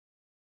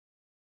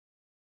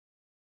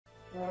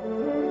The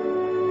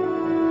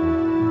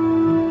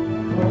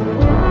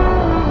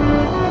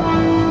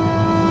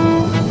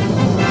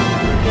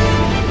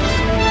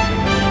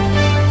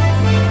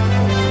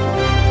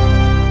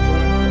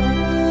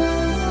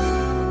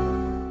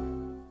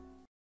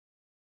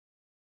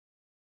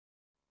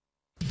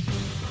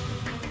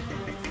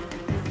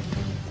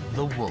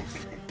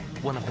wolf,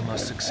 one of the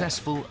most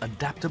successful,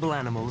 adaptable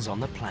animals on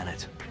the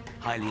planet.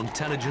 Highly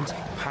intelligent,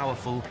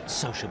 powerful,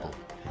 sociable.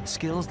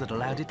 Skills that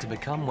allowed it to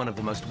become one of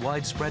the most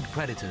widespread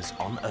predators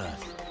on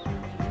Earth.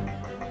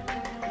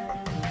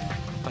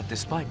 But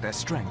despite their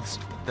strengths,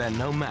 they're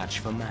no match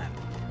for man.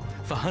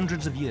 For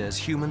hundreds of years,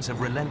 humans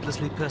have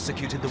relentlessly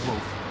persecuted the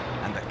wolf,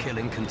 and the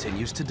killing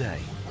continues today.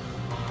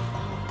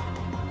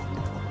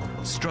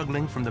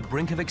 Struggling from the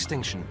brink of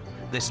extinction,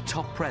 this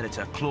top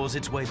predator claws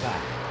its way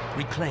back,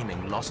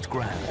 reclaiming lost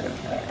ground.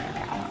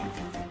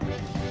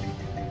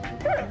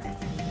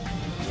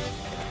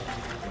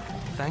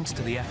 Thanks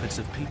to the efforts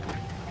of people,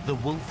 the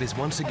wolf is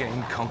once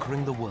again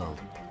conquering the world,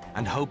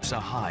 and hopes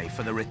are high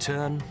for the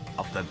return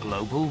of the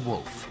global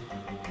wolf.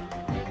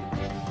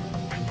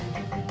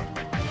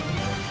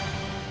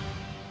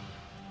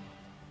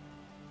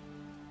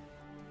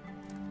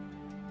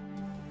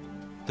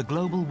 The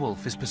global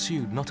wolf is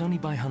pursued not only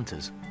by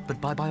hunters, but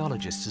by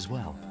biologists as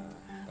well.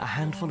 A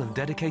handful of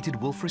dedicated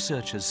wolf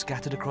researchers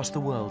scattered across the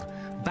world,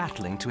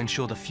 battling to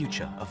ensure the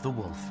future of the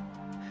wolf.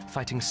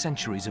 Fighting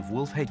centuries of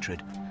wolf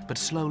hatred, but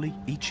slowly,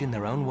 each in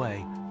their own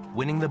way,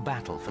 winning the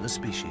battle for the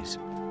species.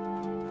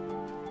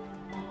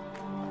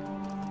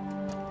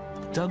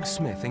 Doug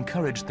Smith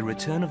encouraged the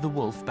return of the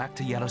wolf back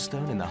to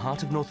Yellowstone in the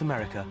heart of North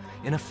America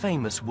in a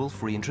famous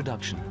wolf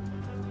reintroduction.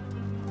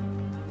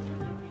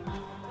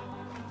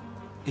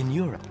 In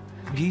Europe,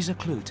 Geza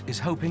Kloot is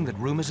hoping that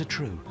rumors are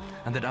true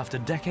and that after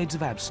decades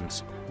of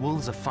absence,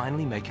 wolves are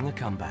finally making a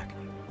comeback.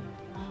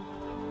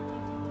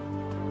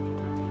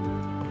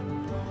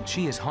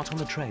 She is hot on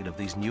the trail of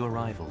these new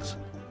arrivals.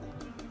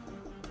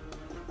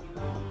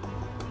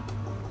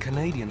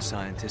 Canadian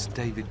scientist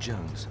David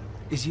Jones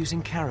is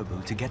using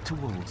caribou to get to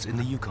wolves in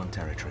the Yukon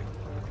Territory.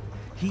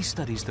 He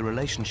studies the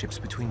relationships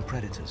between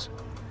predators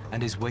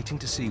and is waiting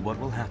to see what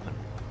will happen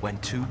when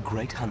two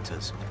great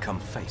hunters come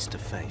face to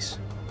face.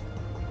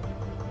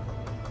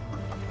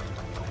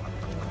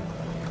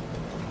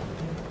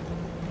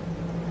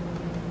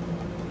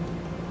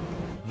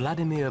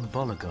 Vladimir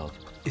Bologov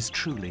is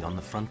truly on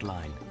the front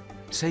line,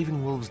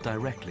 saving wolves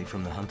directly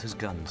from the hunters'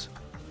 guns.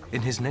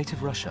 In his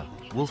native Russia,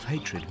 wolf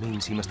hatred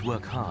means he must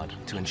work hard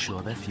to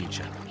ensure their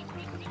future.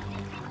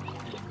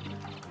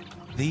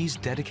 These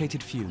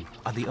dedicated few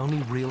are the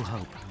only real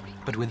hope,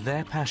 but with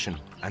their passion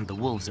and the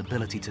wolves'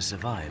 ability to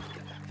survive,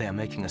 they are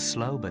making a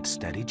slow but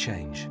steady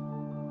change.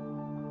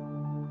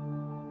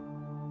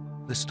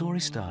 The story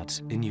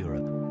starts in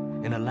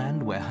Europe, in a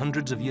land where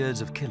hundreds of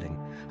years of killing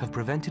have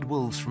prevented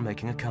wolves from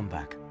making a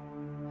comeback.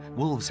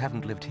 Wolves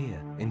haven't lived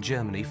here, in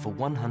Germany, for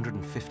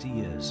 150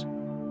 years.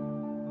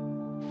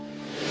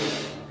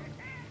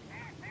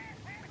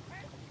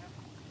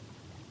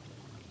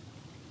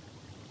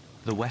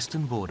 The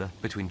western border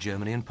between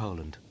Germany and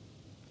Poland.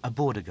 A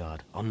border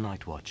guard on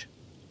night watch.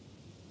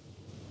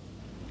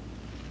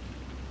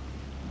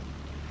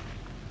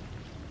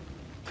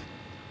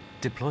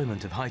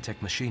 Deployment of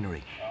high-tech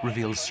machinery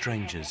reveals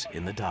strangers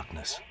in the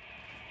darkness.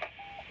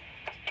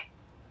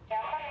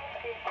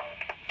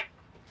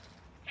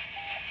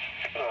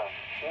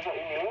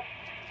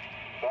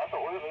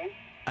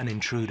 An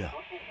intruder.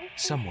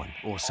 Someone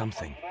or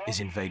something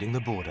is invading the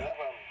border.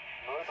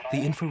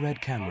 The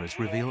infrared cameras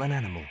reveal an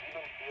animal,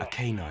 a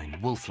canine,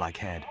 wolf-like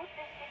head.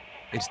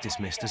 It's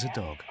dismissed as a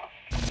dog.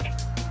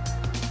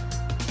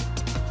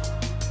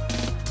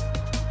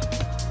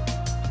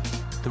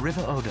 The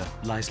River Oder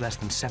lies less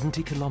than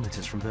 70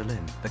 kilometers from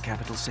Berlin, the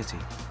capital city,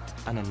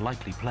 an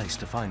unlikely place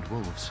to find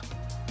wolves.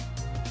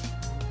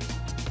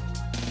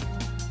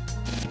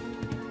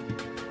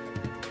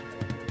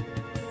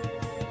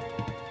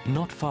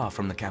 Not far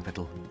from the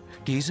capital,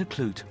 Geza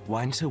Kloot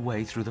winds her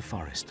way through the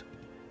forest,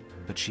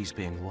 but she's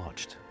being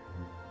watched.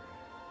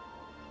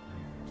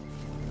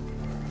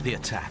 The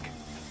attack.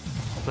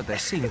 But there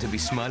seem to be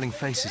smiling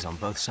faces on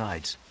both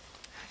sides.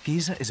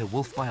 Geza is a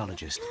wolf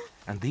biologist,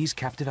 and these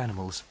captive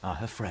animals are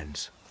her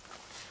friends.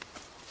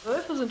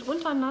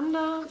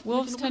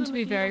 Wolves tend to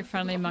be very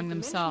friendly among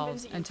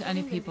themselves and to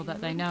any people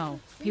that they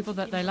know, people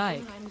that they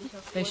like.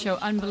 They show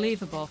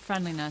unbelievable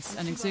friendliness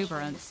and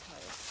exuberance.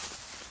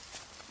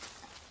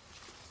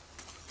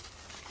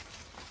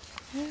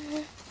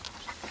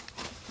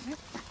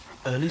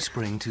 Early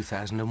spring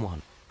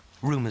 2001.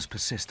 Rumors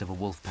persist of a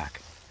wolf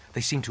pack.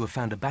 They seem to have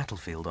found a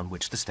battlefield on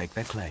which to stake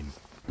their claim.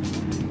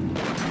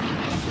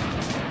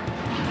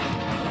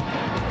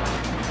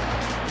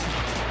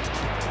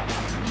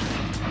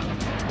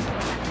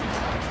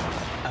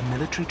 A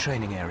military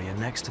training area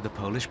next to the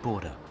Polish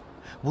border.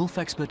 Wolf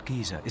expert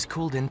Geza is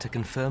called in to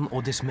confirm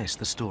or dismiss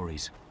the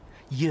stories.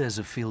 Years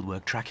of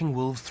fieldwork tracking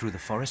wolves through the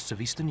forests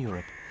of Eastern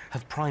Europe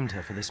have primed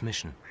her for this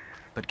mission.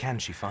 But can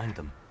she find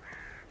them?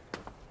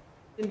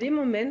 If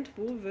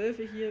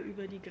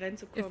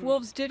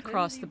wolves did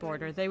cross the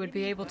border, they would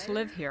be able to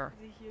live here.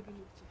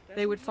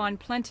 They would find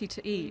plenty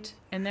to eat,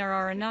 and there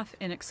are enough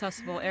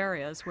inaccessible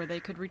areas where they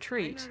could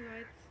retreat.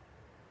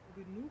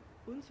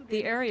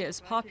 The area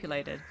is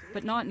populated,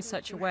 but not in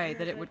such a way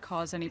that it would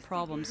cause any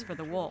problems for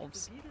the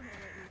wolves.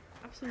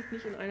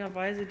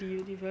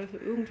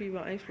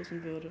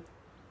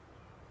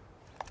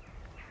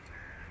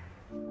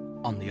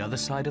 On the other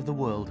side of the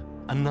world,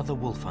 another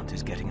wolf hunt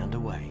is getting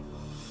underway.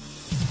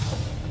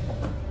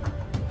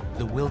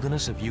 The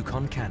wilderness of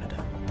Yukon,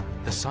 Canada,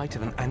 the site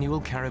of an annual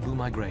caribou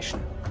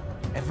migration.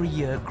 Every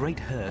year, great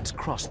herds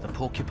cross the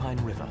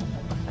Porcupine River,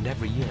 and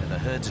every year the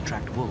herds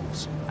attract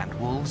wolves, and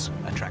wolves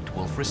attract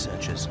wolf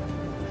researchers.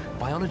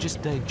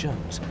 Biologist Dave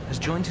Jones has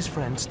joined his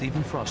friend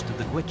Stephen Frost of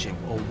the Gwich'in,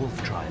 or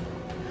wolf tribe.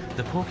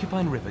 The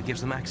Porcupine River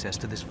gives them access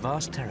to this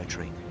vast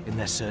territory in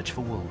their search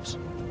for wolves.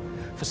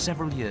 For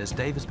several years,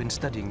 Dave has been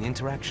studying the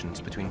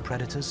interactions between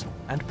predators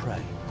and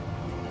prey.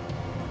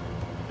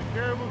 The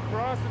caribou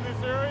cross in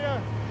this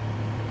area?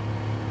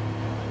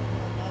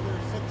 Another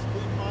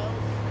 16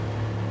 miles.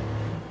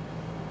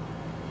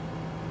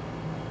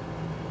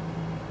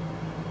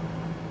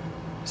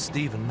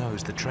 Stephen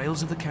knows the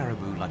trails of the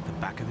caribou like the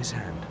back of his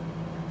hand.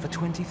 For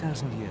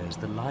 20,000 years,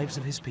 the lives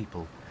of his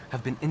people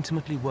have been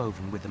intimately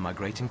woven with the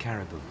migrating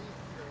caribou.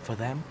 For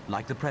them,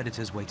 like the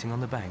predators waiting on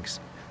the banks,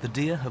 the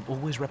deer have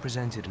always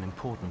represented an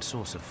important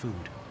source of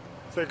food.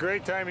 It's a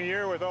great time of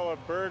year with all the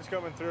birds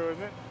coming through,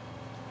 isn't it?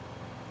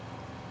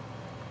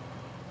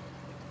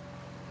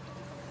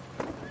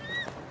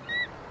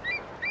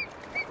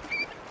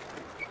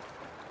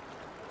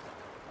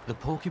 The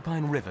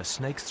Porcupine River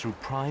snakes through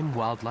prime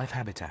wildlife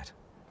habitat,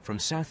 from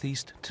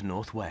southeast to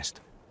northwest,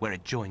 where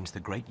it joins the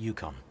Great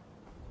Yukon.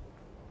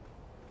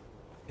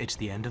 It's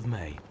the end of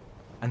May,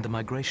 and the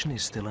migration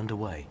is still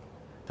underway,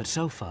 but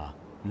so far,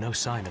 no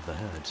sign of the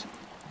herds.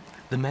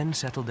 The men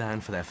settle down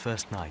for their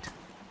first night,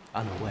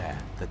 unaware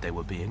that they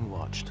were being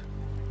watched.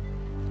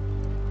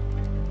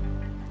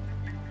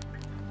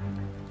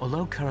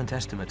 Although current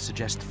estimates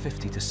suggest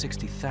 50 to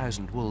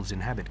 60,000 wolves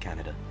inhabit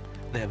Canada,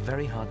 they are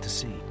very hard to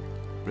see,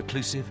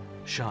 reclusive,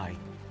 shy,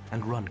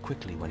 and run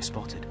quickly when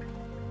spotted.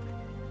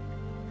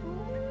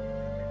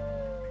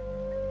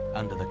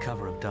 Under the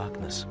cover of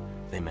darkness,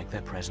 they make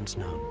their presence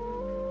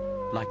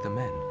known. Like the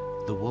men,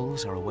 the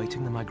wolves are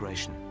awaiting the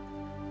migration.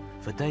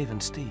 For Dave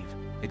and Steve,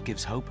 it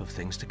gives hope of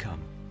things to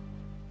come.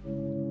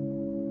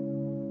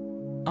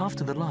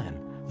 After the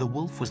lion, the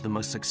wolf was the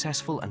most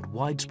successful and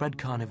widespread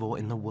carnivore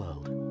in the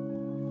world.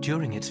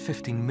 During its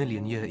 15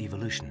 million year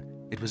evolution,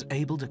 it was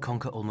able to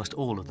conquer almost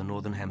all of the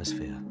northern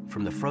hemisphere,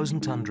 from the frozen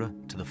tundra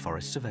to the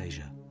forests of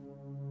Asia.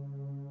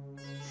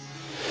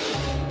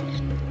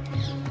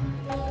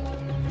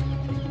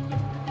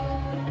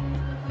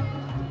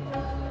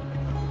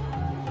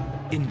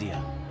 India,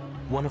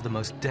 one of the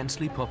most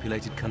densely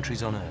populated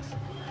countries on Earth.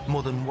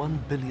 More than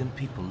 1 billion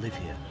people live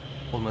here,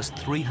 almost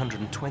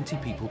 320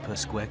 people per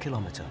square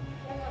kilometer.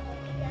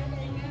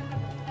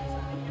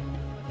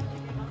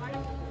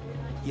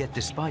 Yet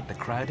despite the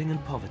crowding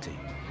and poverty,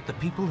 the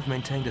people have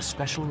maintained a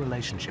special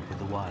relationship with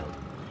the wild.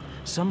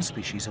 Some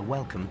species are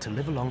welcome to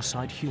live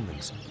alongside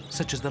humans,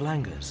 such as the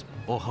langurs,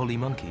 or holy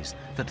monkeys,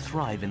 that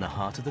thrive in the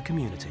heart of the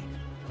community.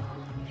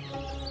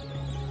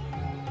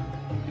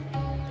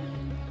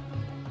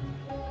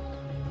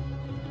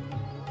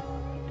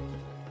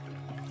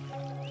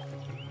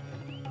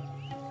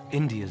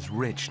 India's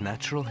rich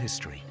natural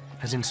history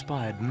has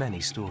inspired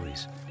many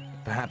stories.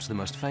 Perhaps the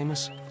most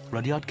famous,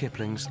 Rudyard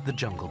Kipling's The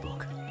Jungle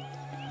Book.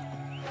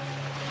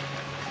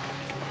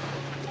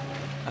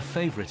 A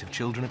favorite of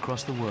children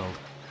across the world,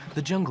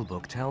 The Jungle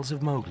Book tells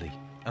of Mowgli,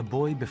 a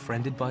boy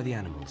befriended by the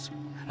animals,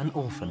 an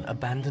orphan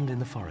abandoned in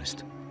the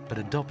forest, but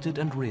adopted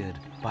and reared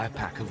by a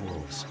pack of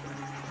wolves.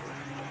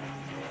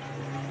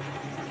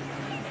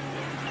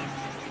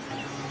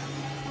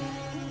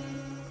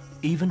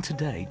 Even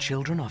today,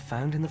 children are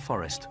found in the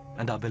forest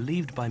and are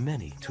believed by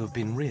many to have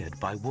been reared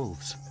by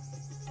wolves.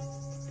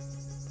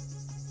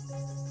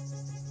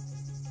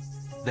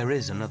 There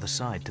is another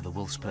side to the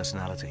wolf's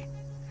personality,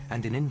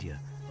 and in India,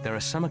 there are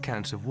some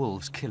accounts of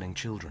wolves killing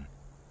children.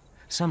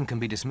 Some can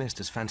be dismissed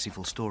as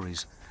fanciful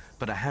stories,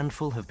 but a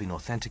handful have been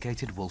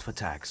authenticated wolf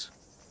attacks.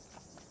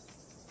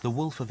 The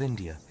wolf of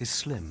India is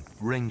slim,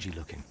 rangy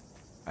looking.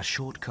 A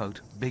short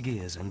coat, big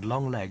ears, and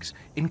long legs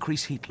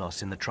increase heat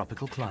loss in the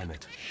tropical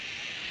climate.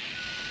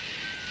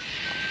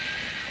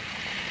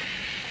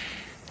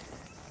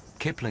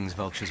 Kipling's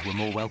vultures were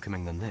more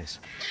welcoming than this,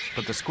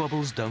 but the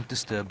squabbles don't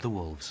disturb the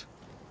wolves.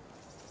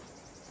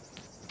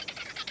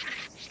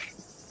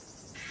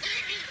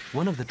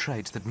 One of the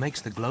traits that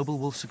makes the global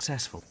wolf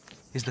successful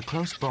is the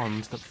close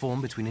bonds that form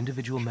between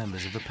individual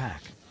members of the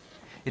pack.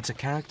 It's a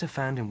character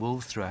found in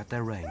wolves throughout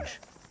their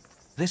range.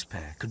 This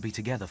pair could be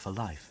together for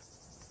life.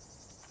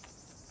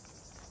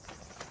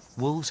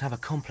 Wolves have a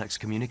complex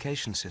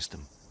communication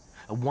system.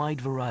 A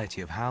wide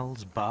variety of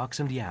howls, barks,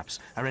 and yaps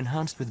are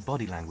enhanced with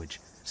body language,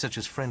 such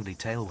as friendly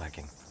tail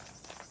wagging.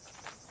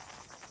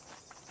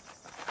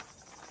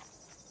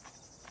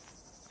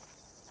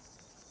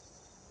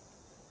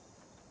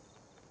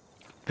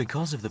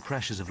 Because of the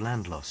pressures of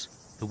land loss,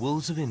 the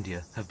wolves of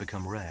India have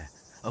become rare.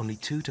 Only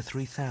 2,000 to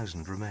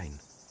 3,000 remain.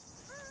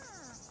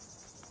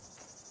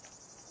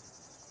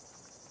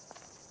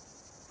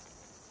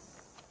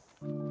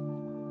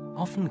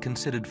 Often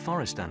considered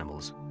forest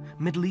animals,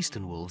 Middle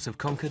Eastern wolves have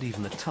conquered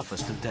even the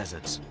toughest of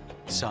deserts,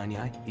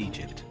 Sinai,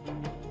 Egypt.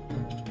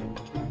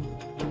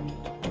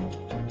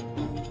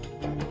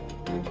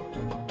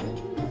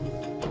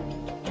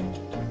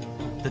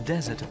 The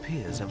desert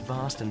appears a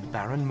vast and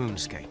barren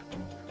moonscape,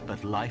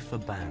 but life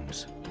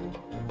abounds.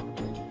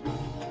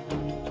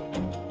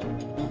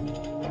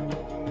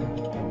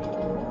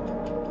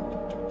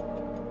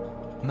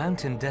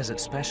 Mountain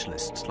desert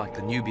specialists like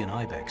the Nubian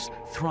ibex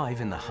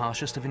thrive in the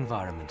harshest of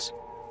environments,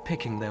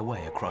 picking their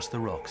way across the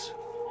rocks.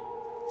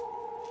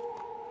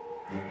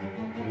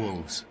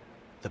 Wolves.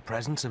 The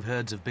presence of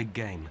herds of big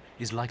game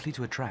is likely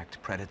to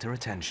attract predator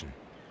attention.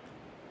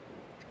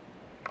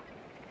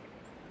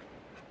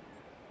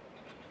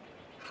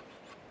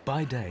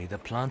 By day, the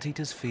plant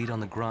eaters feed on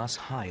the grass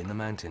high in the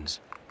mountains.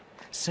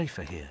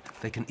 Safer here,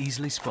 they can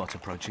easily spot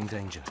approaching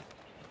danger.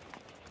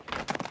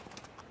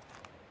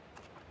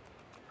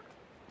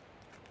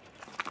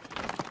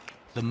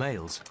 The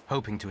males,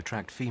 hoping to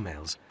attract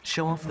females,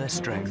 show off their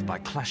strength by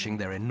clashing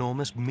their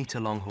enormous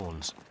meter-long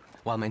horns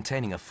while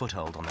maintaining a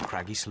foothold on the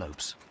craggy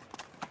slopes.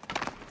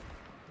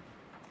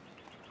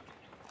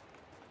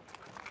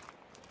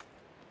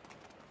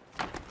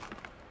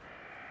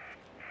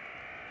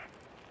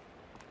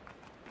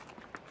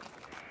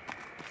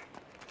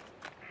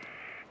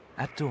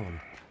 At dawn,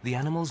 the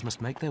animals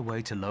must make their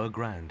way to lower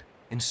ground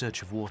in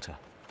search of water.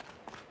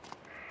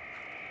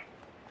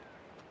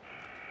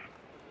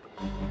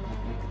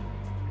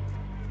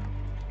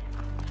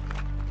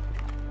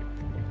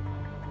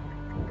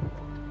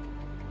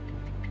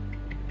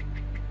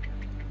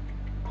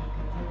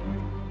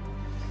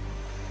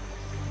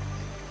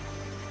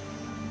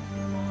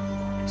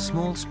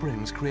 Small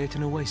springs create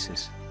an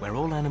oasis where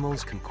all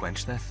animals can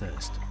quench their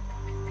thirst.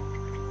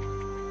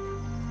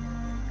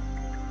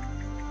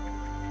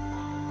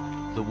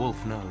 The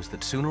wolf knows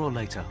that sooner or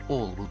later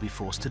all will be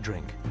forced to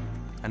drink,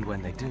 and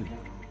when they do,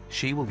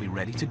 she will be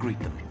ready to greet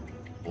them.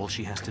 All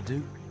she has to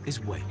do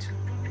is wait.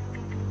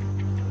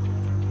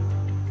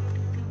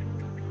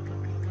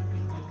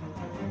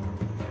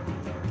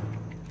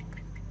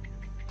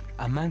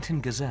 A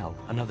mountain gazelle,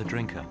 another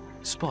drinker,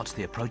 spots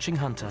the approaching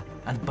hunter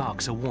and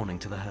barks a warning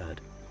to the herd.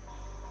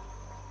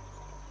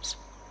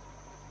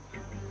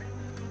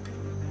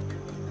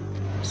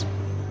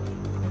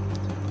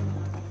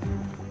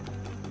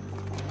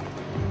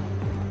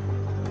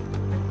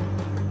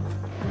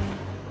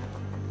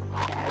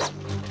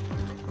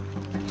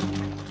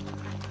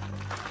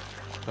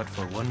 But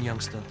for one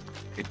youngster,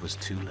 it was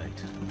too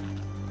late.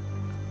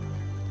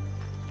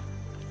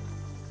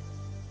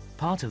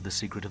 Part of the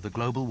secret of the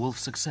global wolf's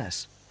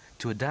success,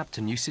 to adapt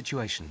to new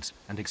situations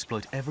and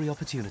exploit every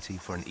opportunity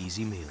for an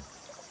easy meal.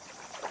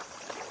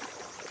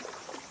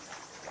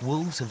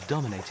 Wolves have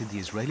dominated the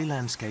Israeli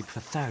landscape for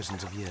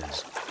thousands of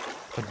years.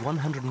 But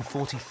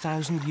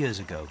 140,000 years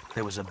ago,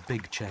 there was a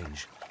big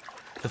change.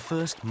 The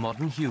first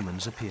modern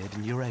humans appeared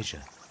in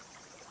Eurasia.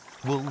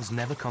 Wolves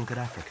never conquered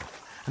Africa,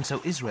 and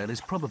so Israel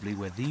is probably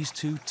where these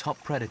two top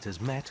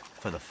predators met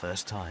for the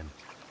first time.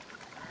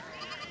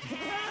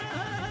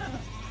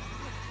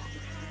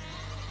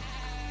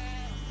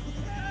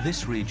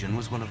 This region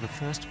was one of the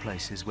first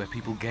places where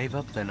people gave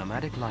up their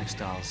nomadic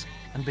lifestyles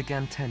and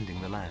began tending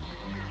the land,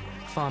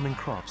 farming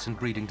crops and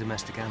breeding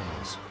domestic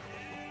animals.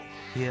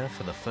 Here,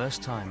 for the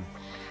first time,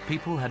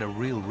 people had a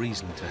real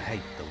reason to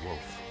hate the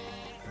wolf.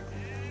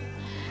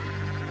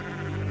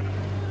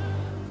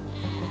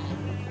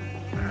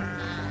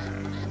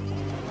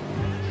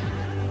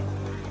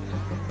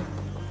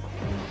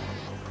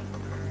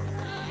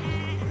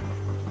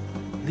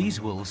 These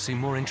wolves seem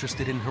more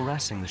interested in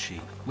harassing the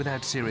sheep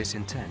without serious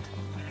intent.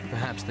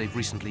 Perhaps they've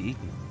recently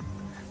eaten.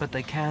 But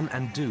they can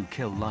and do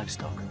kill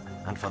livestock,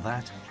 and for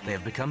that, they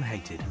have become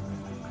hated.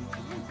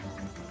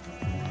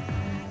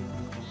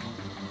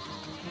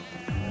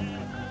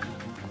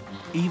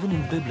 Even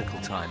in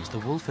biblical times, the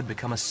wolf had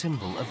become a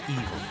symbol of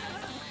evil.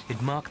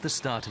 It marked the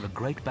start of a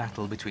great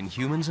battle between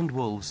humans and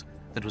wolves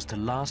that was to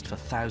last for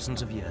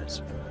thousands of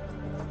years.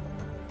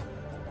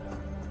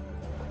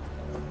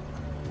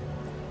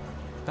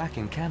 Back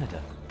in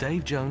Canada,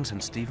 Dave Jones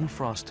and Stephen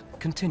Frost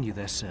continue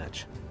their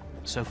search.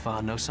 So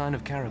far, no sign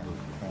of caribou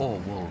or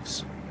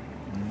wolves.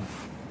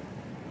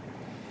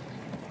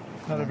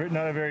 Not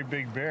a very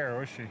big bear,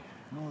 was she?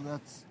 No,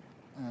 that's...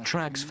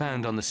 Tracks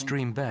found on the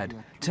stream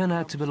bed turn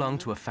out to belong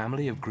to a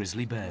family of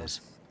grizzly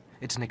bears.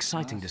 It's an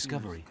exciting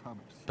discovery,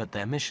 but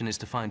their mission is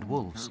to find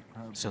wolves,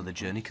 so the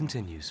journey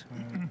continues.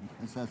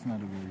 That's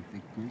not a very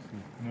big grizzly.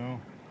 No.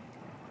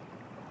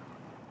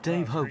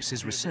 Dave hopes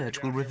his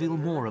research will reveal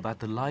more about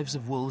the lives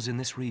of wolves in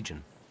this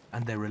region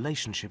and their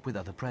relationship with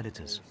other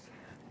predators.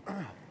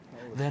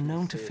 They're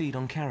known to feed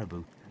on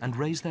caribou and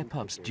raise their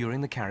pups during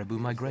the caribou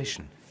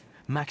migration,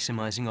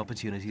 maximizing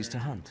opportunities to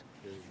hunt.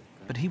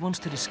 But he wants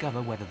to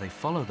discover whether they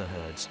follow the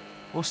herds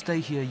or stay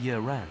here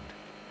year-round,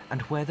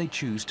 and where they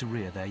choose to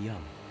rear their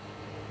young.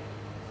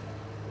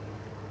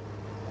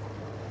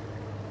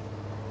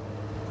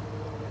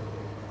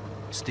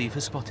 Steve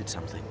has spotted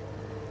something.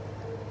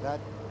 That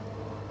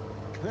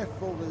cliff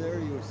over there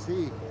you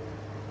see.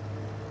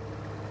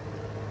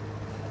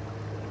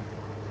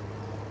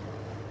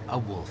 A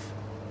wolf.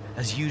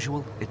 As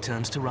usual, it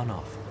turns to run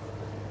off.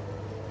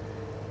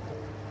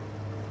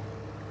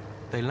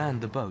 They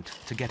land the boat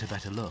to get a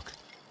better look.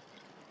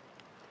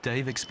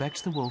 Dave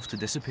expects the wolf to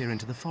disappear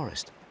into the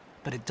forest,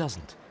 but it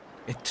doesn't.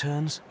 It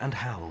turns and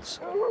howls.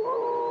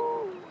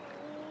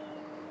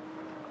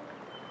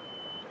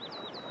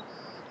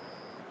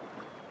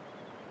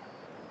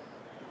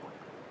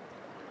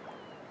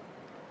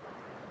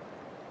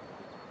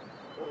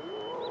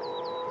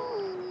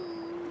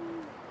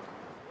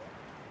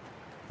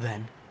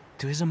 Then,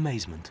 to his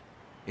amazement,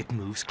 it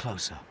moves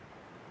closer.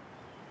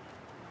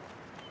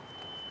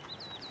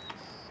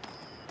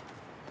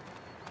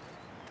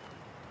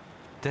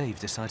 Dave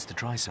decides to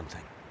try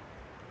something.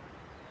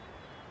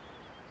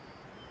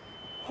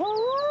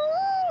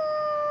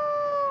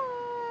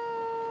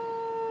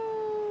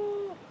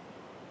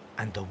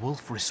 And the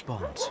wolf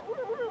responds.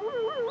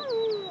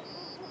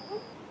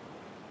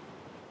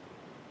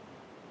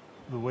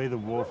 The way the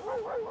wolf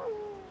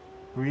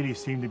really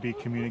seemed to be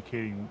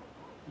communicating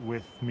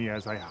with me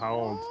as I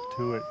howled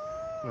to it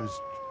was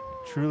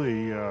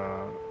truly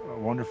a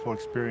wonderful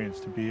experience,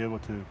 to be able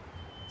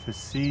to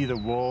see the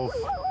wolf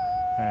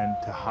and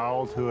to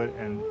howl to it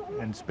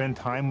and spend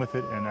time with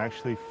it and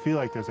actually feel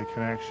like there's a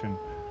connection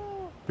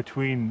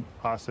between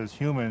us as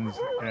humans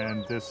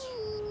and this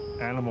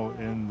animal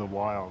in the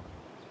wild.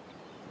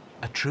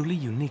 A truly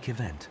unique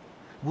event.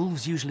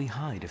 Wolves usually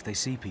hide if they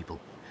see people,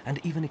 and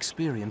even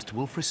experienced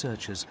wolf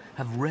researchers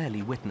have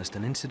rarely witnessed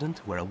an incident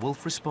where a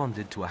wolf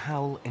responded to a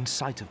howl in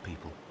sight of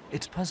people.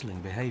 It's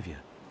puzzling behavior.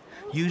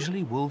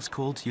 Usually wolves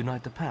call to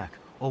unite the pack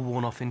or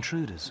warn off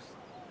intruders.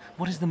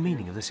 What is the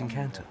meaning of this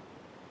encounter?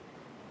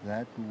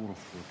 That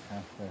wolf would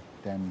have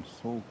that den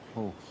so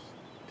close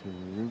to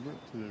the river.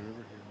 To the river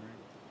here,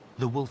 right?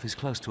 The wolf is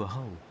close to a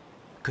hole.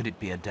 Could it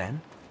be a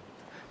den?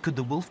 Could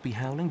the wolf be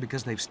howling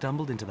because they've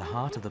stumbled into the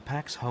heart of the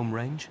pack's home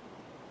range?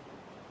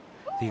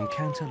 The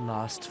encounter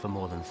lasts for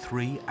more than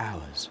 3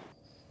 hours.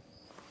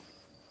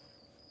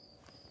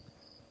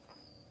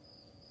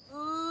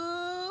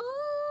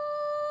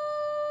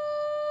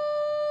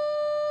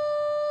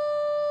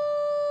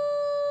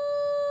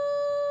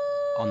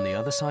 On the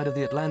other side of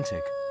the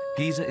Atlantic,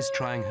 Giza is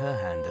trying her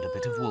hand at a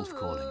bit of wolf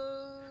calling,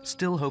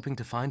 still hoping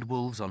to find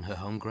wolves on her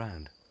home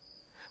ground.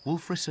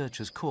 Wolf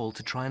researchers call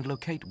to try and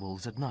locate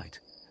wolves at night,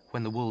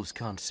 when the wolves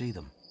can't see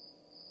them.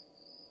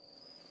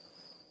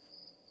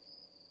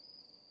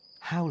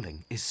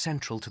 Howling is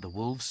central to the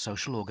wolves'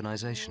 social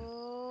organization,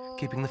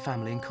 keeping the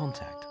family in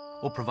contact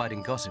or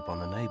providing gossip on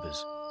the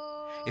neighbors.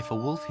 If a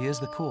wolf hears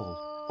the call,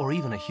 or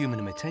even a human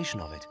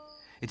imitation of it,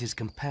 it is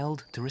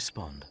compelled to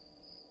respond.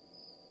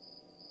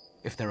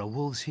 If there are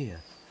wolves here,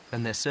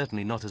 then they're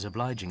certainly not as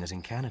obliging as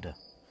in Canada.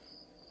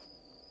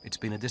 It's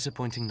been a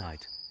disappointing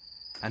night,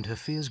 and her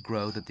fears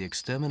grow that the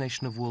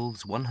extermination of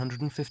wolves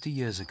 150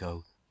 years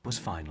ago was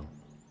final.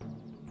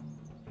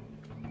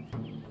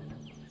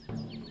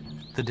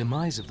 The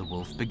demise of the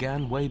wolf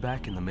began way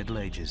back in the Middle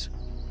Ages.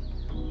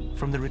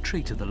 From the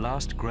retreat of the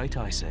last great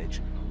ice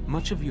age,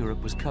 much of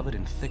Europe was covered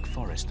in thick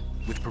forest,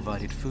 which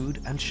provided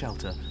food and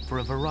shelter for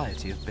a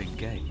variety of big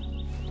game.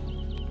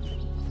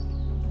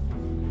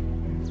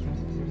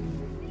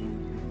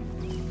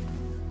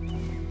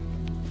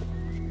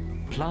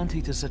 Plant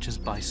eaters such as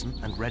bison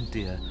and red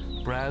deer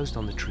browsed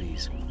on the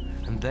trees,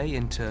 and they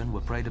in turn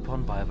were preyed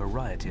upon by a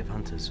variety of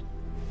hunters.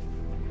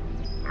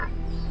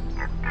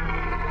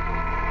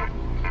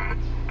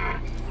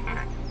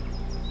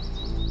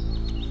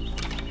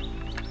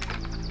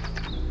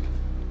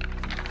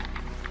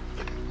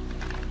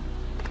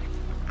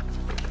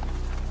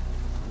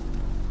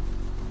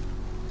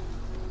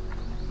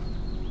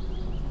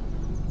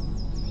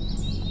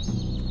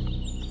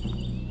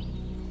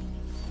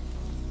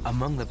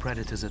 Among the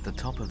predators at the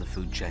top of the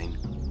food chain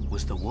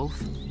was the wolf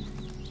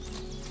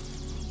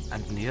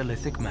and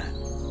Neolithic man.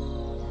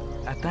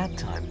 At that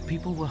time,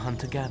 people were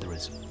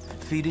hunter-gatherers,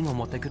 feeding on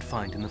what they could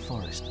find in the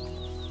forest.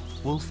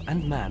 Wolf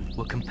and man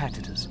were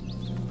competitors,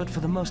 but for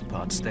the most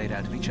part stayed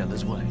out of each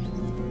other's way.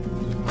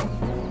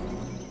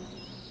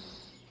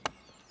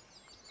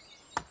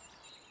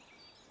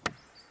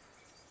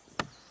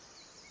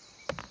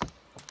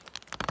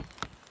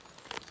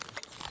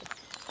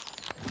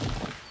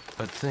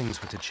 But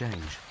things were to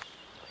change.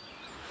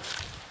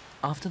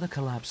 After the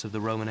collapse of the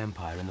Roman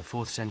Empire in the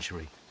 4th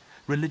century,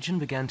 religion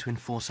began to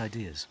enforce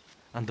ideas,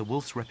 and the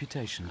wolf's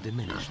reputation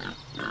diminished.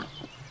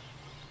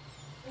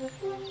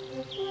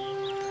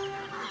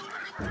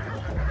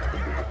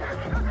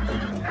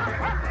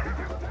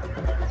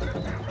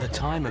 The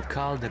time of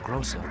Karl der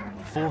Grosse,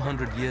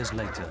 400 years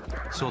later,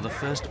 saw the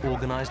first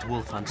organized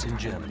wolf hunts in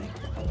Germany.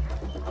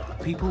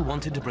 People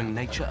wanted to bring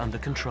nature under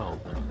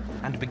control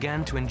and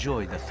began to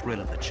enjoy the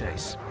thrill of the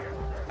chase.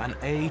 An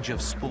age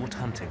of sport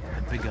hunting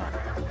had begun.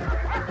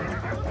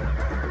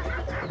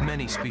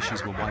 Many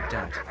species were wiped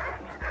out.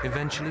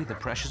 Eventually, the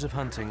pressures of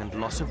hunting and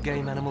loss of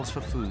game animals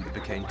for food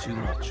became too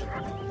much.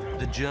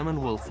 The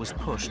German wolf was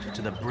pushed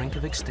to the brink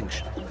of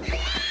extinction.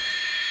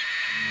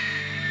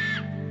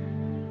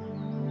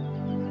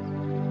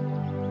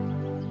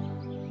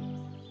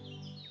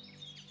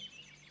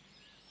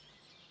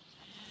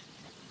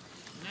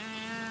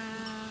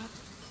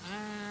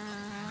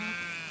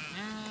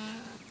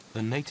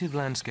 The native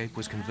landscape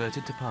was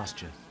converted to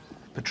pasture,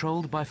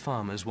 patrolled by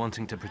farmers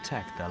wanting to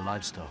protect their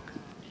livestock.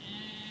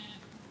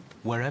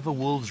 Wherever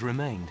wolves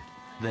remained,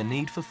 their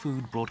need for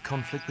food brought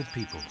conflict with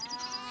people.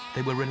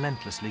 They were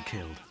relentlessly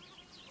killed.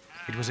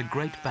 It was a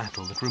great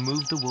battle that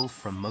removed the wolf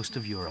from most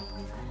of Europe,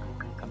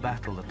 a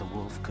battle that the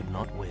wolf could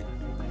not win.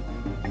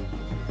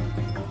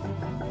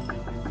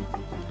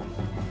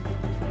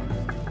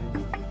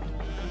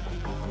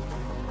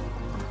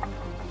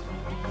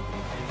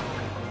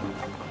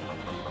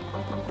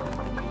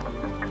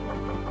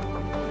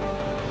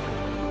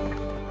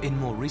 In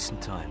more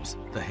recent times,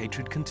 the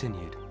hatred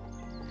continued.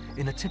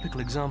 In a typical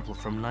example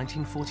from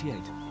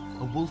 1948,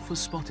 a wolf was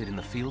spotted in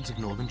the fields of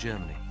northern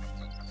Germany,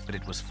 but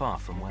it was far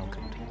from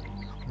welcomed.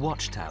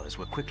 Watchtowers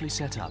were quickly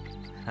set up,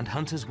 and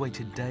hunters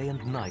waited day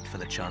and night for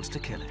the chance to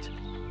kill it.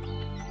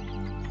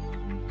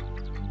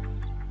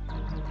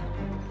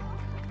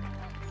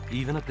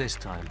 Even at this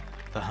time,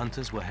 the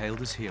hunters were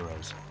hailed as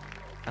heroes,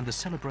 and the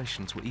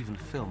celebrations were even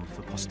filmed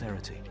for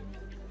posterity.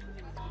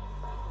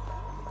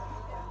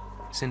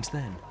 Since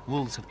then,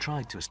 wolves have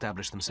tried to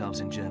establish themselves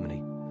in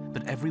Germany,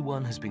 but every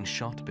one has been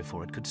shot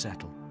before it could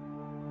settle.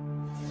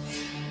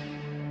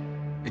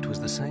 It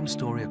was the same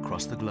story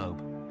across the globe.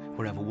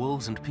 Wherever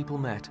wolves and people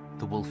met,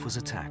 the wolf was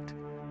attacked.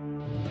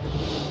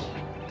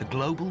 The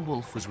global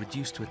wolf was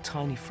reduced to a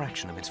tiny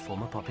fraction of its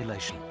former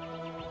population,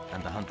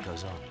 and the hunt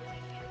goes on.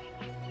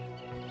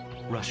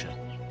 Russia,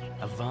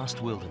 a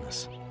vast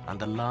wilderness, and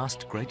the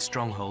last great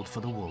stronghold for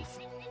the wolf.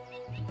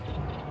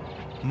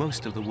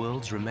 Most of the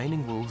world's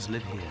remaining wolves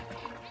live here,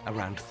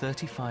 around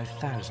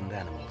 35,000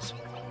 animals.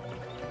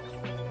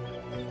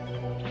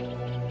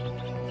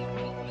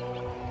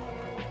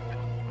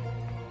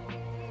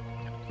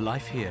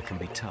 Life here can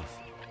be tough.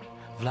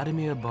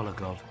 Vladimir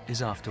Bologov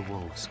is after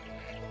wolves.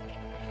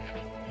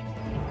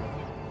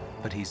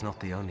 But he's not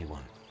the only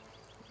one.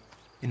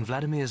 In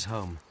Vladimir's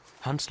home,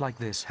 hunts like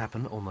this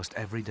happen almost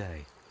every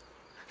day.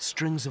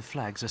 Strings of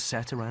flags are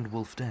set around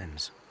wolf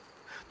dens.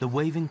 The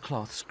waving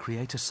cloths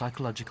create a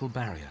psychological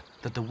barrier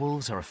that the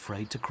wolves are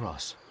afraid to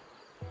cross.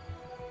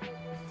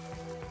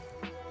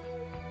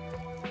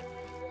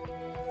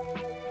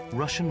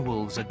 Russian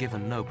wolves are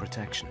given no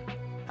protection,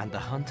 and the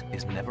hunt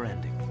is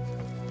never-ending.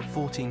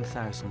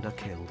 14,000 are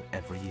killed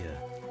every year.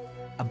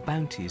 A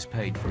bounty is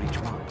paid for each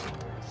one,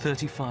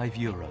 35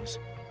 euros.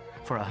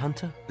 For a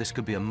hunter, this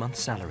could be a month's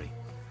salary.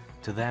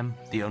 To them,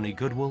 the only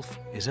good wolf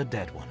is a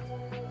dead one.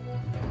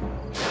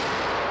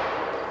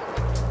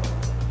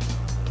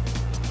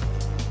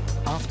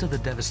 After the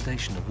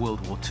devastation of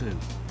World War II,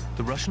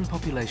 the Russian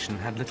population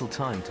had little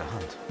time to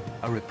hunt,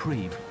 a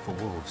reprieve for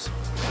wolves.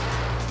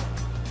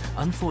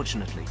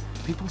 Unfortunately,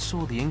 people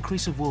saw the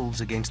increase of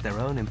wolves against their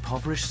own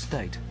impoverished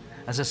state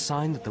as a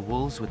sign that the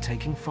wolves were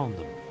taking from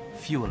them,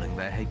 fueling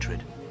their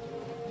hatred.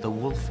 The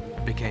wolf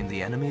became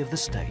the enemy of the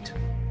state.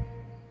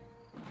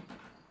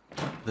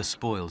 The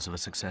spoils of a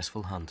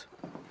successful hunt,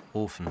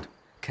 orphaned,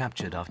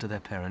 captured after their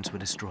parents were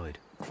destroyed.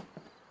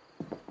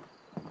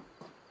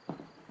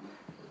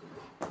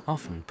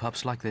 Often,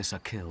 pups like this are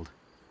killed.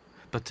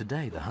 But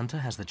today, the hunter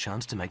has the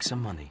chance to make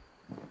some money.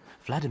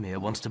 Vladimir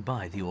wants to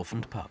buy the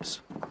orphaned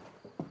pups.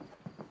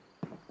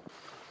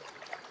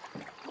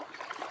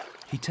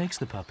 He takes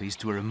the puppies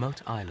to a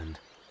remote island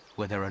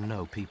where there are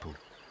no people.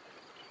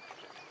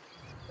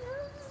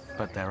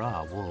 But there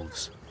are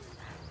wolves.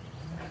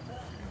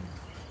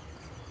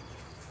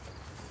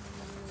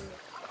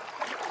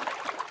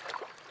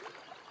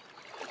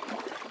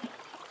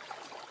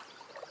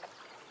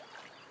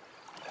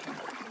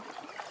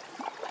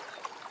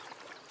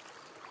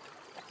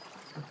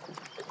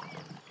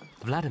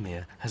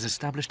 Vladimir has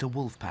established a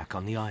wolf pack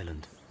on the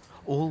island,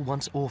 all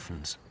once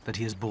orphans that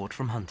he has bought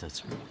from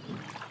hunters.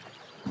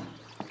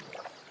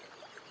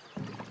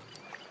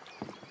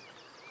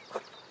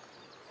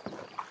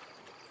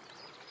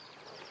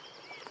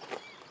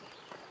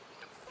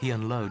 He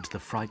unloads the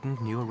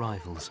frightened new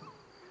arrivals.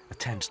 A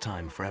tense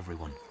time for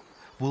everyone.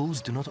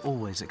 Wolves do not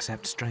always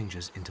accept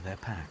strangers into their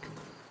pack.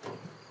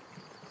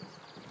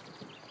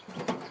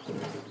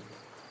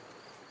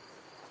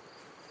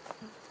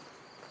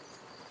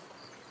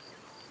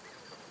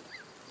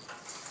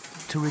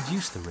 To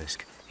reduce the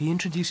risk, he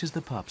introduces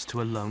the pups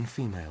to a lone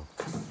female.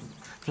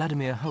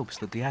 Vladimir hopes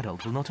that the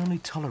adult will not only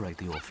tolerate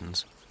the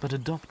orphans, but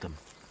adopt them.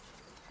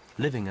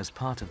 Living as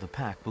part of the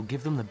pack will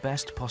give them the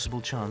best possible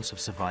chance of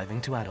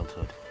surviving to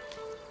adulthood.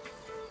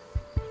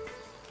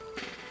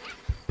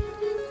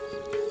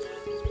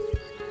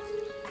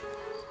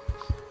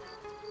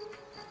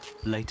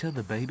 Later,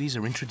 the babies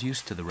are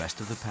introduced to the rest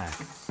of the pack,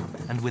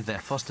 and with their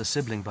foster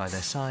sibling by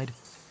their side,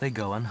 they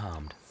go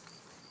unharmed.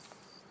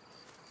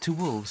 To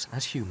wolves,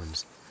 as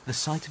humans, the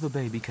sight of a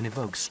baby can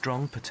evoke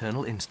strong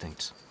paternal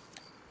instincts.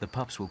 The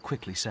pups will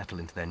quickly settle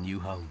into their new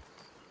home.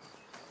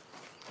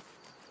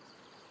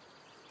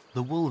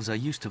 The wolves are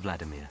used to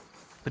Vladimir,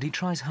 but he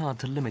tries hard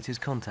to limit his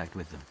contact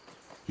with them.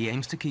 He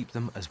aims to keep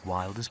them as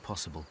wild as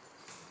possible.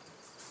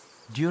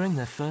 During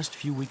their first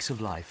few weeks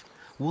of life,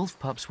 wolf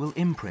pups will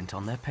imprint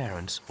on their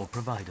parents or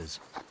providers.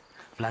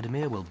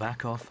 Vladimir will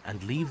back off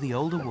and leave the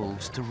older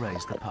wolves to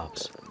raise the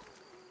pups.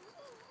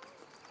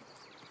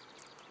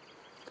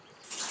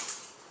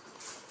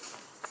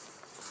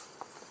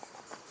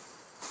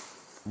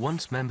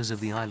 Once members of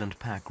the island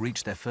pack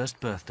reach their first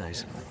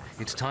birthdays,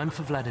 it's time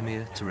for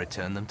Vladimir to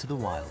return them to the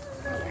wild.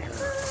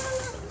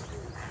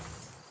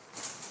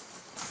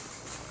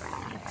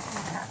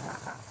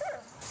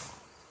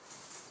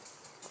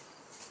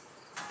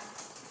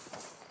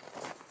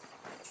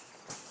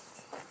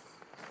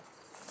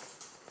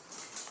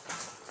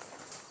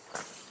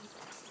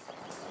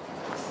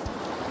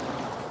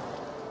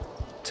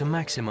 To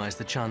maximize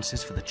the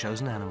chances for the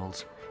chosen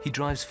animals, he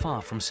drives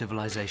far from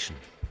civilization,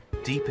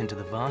 deep into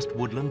the vast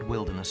woodland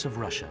wilderness of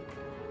Russia.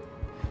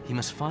 He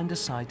must find a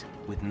site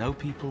with no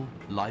people,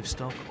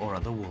 livestock, or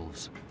other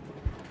wolves.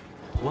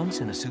 Once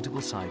in a suitable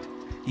site,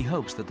 he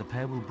hopes that the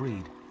pair will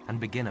breed and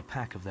begin a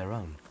pack of their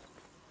own.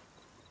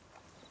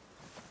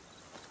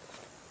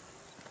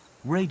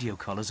 Radio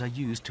collars are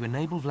used to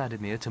enable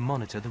Vladimir to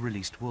monitor the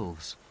released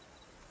wolves.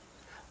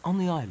 On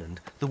the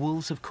island, the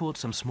wolves have caught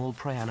some small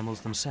prey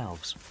animals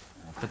themselves,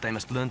 but they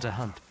must learn to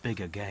hunt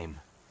bigger game.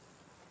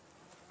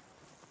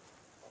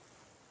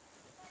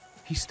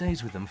 He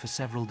stays with them for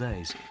several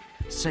days,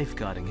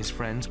 safeguarding his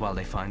friends while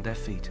they find their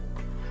feet.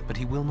 But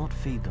he will not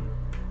feed them,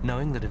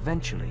 knowing that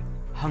eventually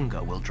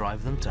hunger will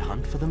drive them to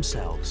hunt for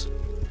themselves.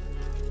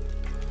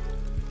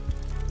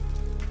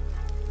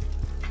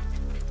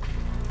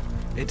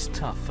 It's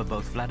tough for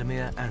both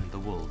Vladimir and the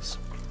wolves.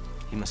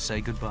 He must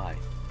say goodbye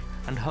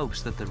and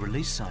hopes that the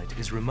release site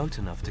is remote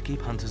enough to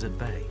keep hunters at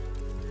bay,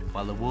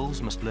 while the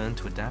wolves must learn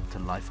to adapt to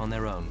life on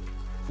their own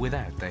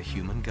without their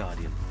human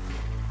guardian.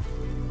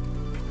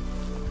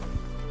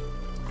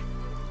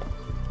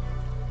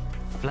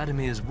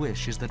 Vladimir's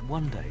wish is that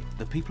one day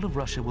the people of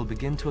Russia will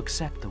begin to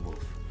accept the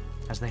wolf,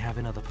 as they have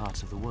in other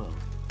parts of the world,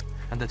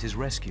 and that his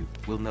rescue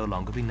will no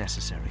longer be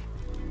necessary.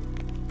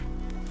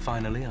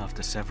 Finally,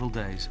 after several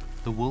days,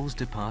 the wolves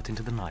depart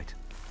into the night.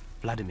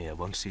 Vladimir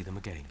won't see them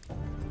again.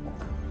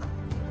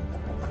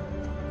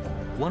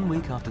 1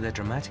 week after their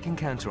dramatic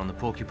encounter on the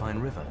Porcupine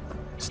River,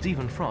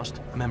 Stephen Frost,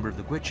 member of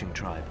the Gwich'in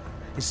tribe,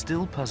 is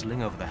still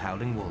puzzling over the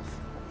howling wolf.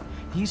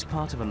 He's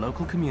part of a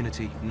local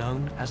community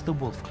known as the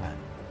Wolf Clan.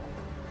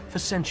 For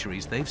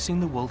centuries, they've seen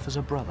the wolf as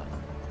a brother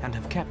and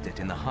have kept it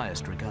in the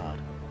highest regard.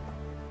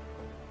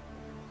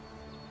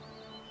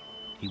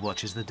 He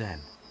watches the den.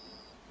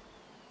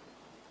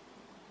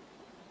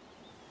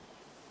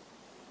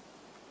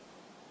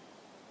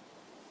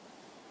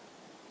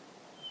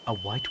 A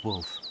white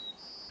wolf.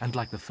 And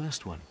like the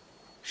first one,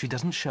 she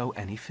doesn't show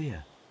any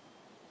fear.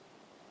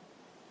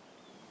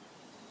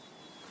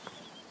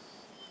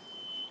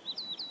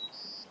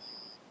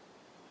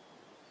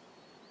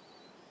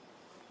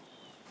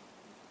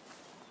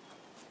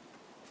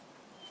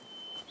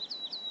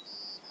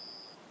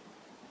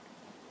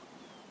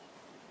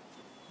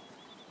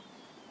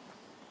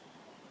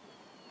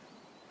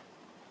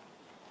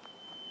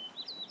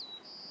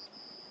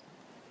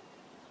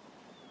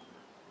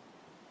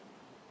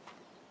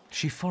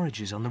 She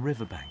forages on the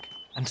riverbank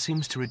and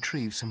seems to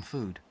retrieve some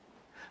food.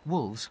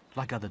 Wolves,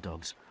 like other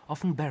dogs,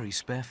 often bury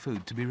spare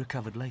food to be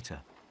recovered later,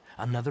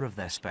 another of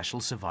their special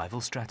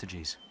survival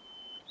strategies.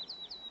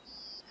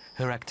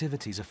 Her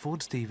activities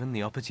afford Stephen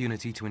the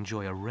opportunity to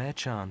enjoy a rare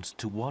chance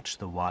to watch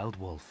the wild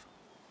wolf.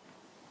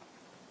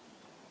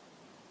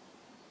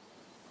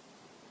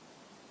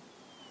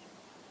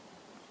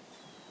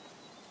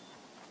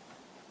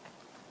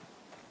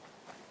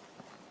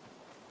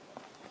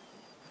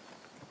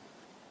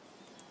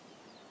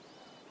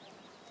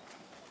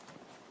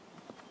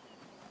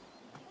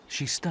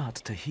 She starts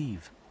to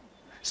heave.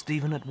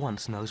 Stephen at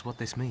once knows what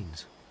this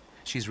means.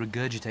 She's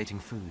regurgitating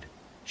food.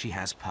 She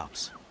has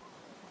pups.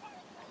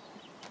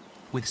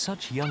 With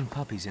such young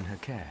puppies in her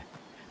care,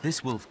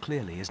 this wolf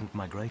clearly isn't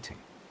migrating.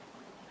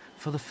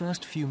 For the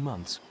first few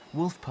months,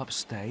 wolf pups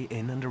stay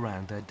in and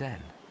around their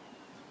den.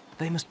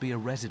 They must be a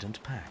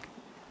resident pack,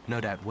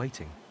 no doubt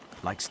waiting,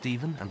 like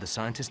Stephen and the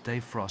scientist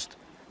Dave Frost,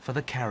 for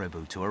the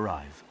caribou to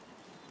arrive.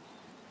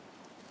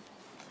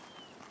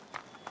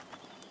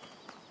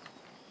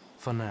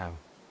 For now,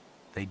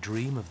 they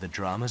dream of the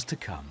dramas to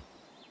come.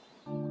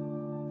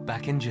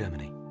 Back in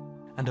Germany,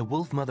 and a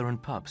wolf mother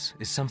and pups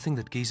is something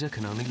that Giza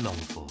can only long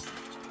for.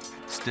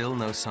 Still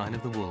no sign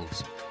of the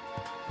wolves,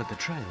 but the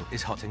trail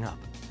is hotting up.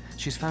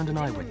 She's found an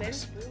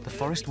eyewitness, the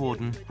forest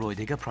warden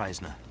Rüdiger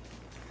Preisner.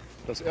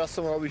 The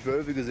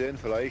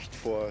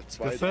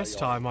first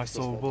time I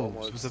saw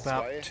wolves was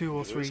about 2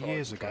 or 3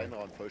 years ago.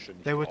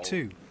 There were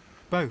 2.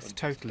 Both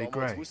totally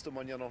grey.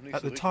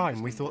 At the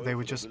time we thought they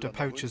were just a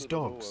poacher's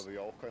dogs,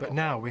 but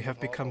now we have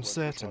become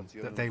certain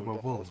that they were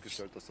wolves.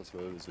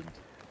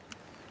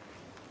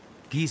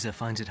 Giza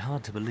finds it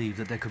hard to believe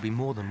that there could be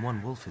more than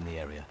one wolf in the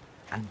area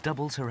and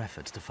doubles her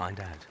efforts to find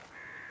out.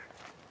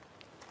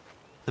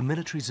 The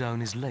military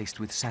zone is laced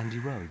with sandy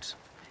roads.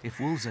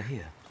 If wolves are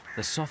here,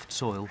 the soft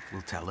soil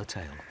will tell the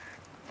tale.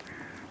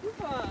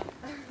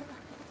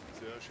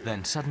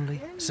 Then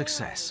suddenly,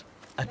 success.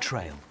 A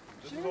trail.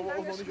 Das ist aber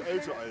auch noch nicht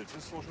allzu alt. Das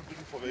ist zwar schon ein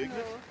bisschen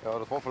verregnet. Ja,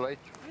 das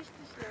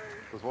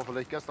war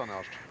vielleicht gestern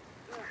erst.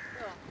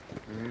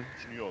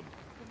 Schnieren.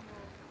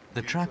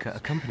 The tracker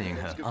accompanying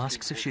her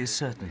asks if she is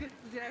certain,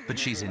 but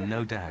she's in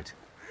no doubt.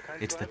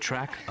 It's the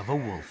track of a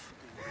wolf.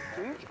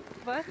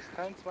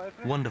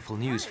 Wonderful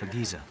news for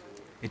Giza.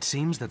 It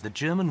seems that the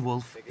German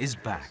wolf is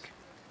back.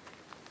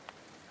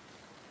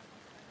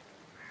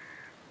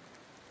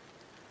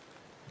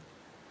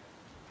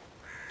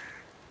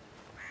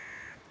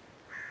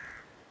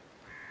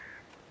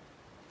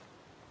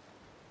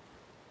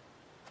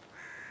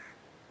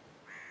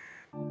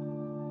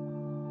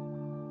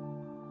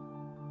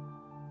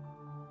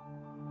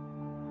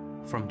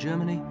 From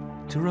Germany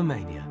to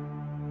Romania,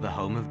 the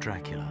home of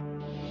Dracula.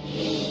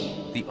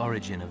 The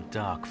origin of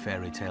dark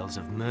fairy tales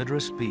of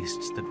murderous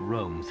beasts that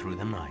roam through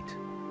the night.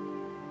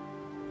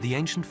 The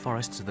ancient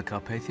forests of the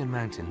Carpathian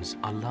Mountains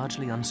are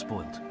largely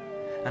unspoilt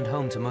and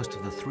home to most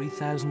of the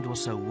 3,000 or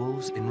so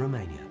wolves in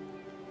Romania.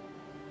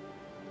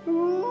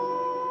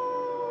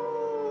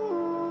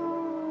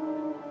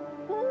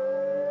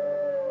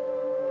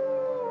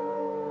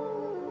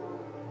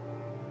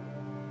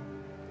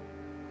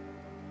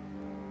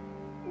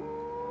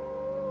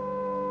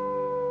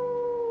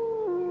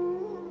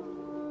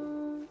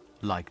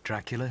 Like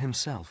Dracula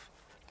himself,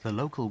 the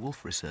local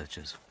wolf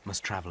researchers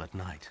must travel at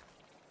night.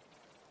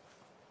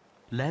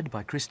 Led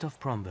by Christoph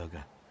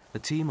Promberger, the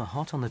team are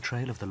hot on the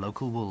trail of the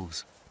local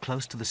wolves,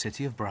 close to the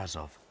city of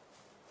Brasov.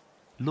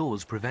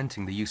 Laws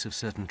preventing the use of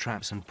certain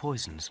traps and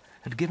poisons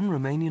had given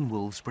Romanian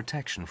wolves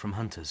protection from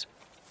hunters.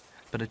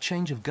 But a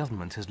change of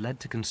government has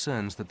led to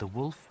concerns that the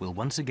wolf will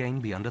once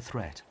again be under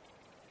threat.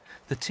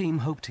 The team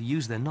hope to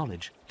use their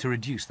knowledge to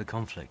reduce the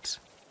conflicts.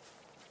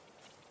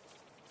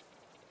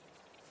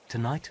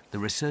 Tonight, the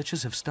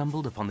researchers have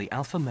stumbled upon the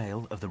alpha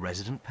male of the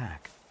resident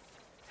pack.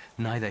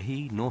 Neither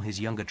he nor his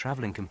younger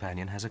traveling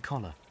companion has a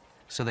collar,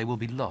 so they will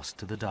be lost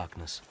to the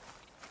darkness.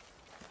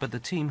 But the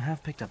team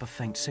have picked up a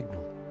faint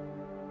signal.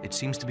 It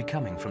seems to be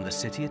coming from the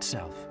city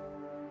itself.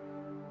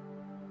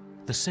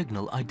 The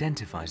signal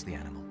identifies the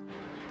animal,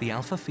 the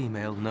alpha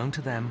female known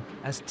to them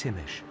as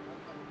Timish.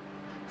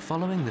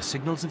 Following the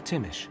signals of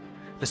Timish,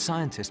 the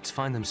scientists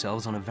find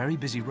themselves on a very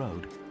busy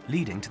road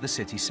leading to the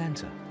city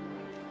center.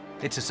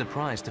 It's a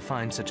surprise to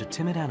find such a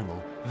timid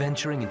animal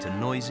venturing into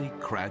noisy,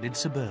 crowded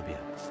suburbia.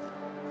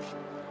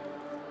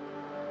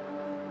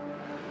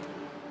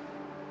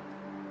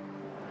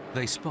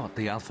 They spot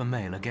the alpha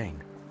male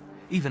again.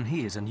 Even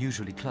he is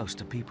unusually close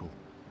to people.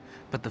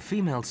 But the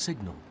female's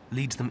signal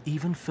leads them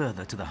even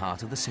further to the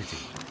heart of the city.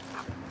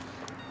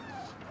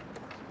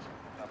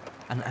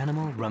 An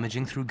animal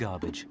rummaging through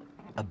garbage,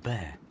 a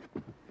bear.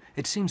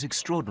 It seems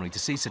extraordinary to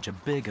see such a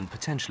big and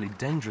potentially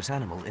dangerous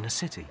animal in a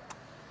city.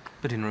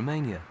 But in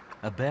Romania,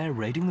 a bear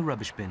raiding the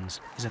rubbish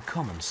bins is a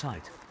common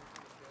sight.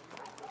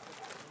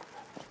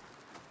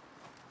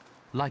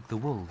 Like the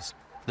wolves,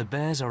 the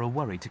bears are a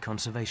worry to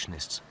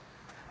conservationists.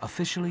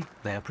 Officially,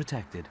 they are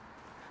protected,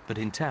 but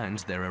in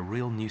towns they're a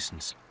real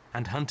nuisance,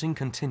 and hunting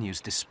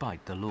continues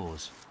despite the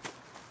laws.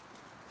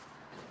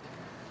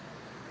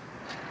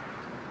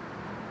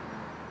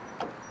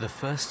 The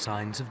first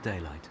signs of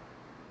daylight.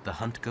 The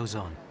hunt goes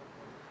on.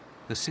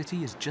 The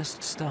city is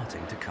just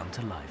starting to come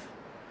to life.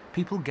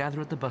 People gather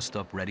at the bus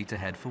stop ready to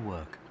head for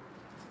work.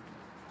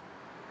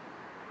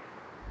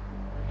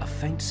 A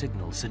faint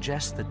signal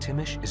suggests that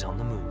Timish is on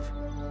the move.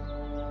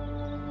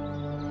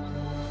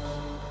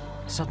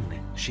 Suddenly,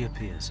 she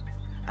appears,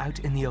 out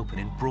in the open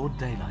in broad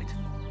daylight.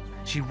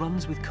 She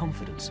runs with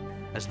confidence,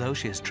 as though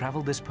she has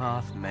traveled this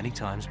path many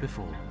times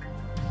before.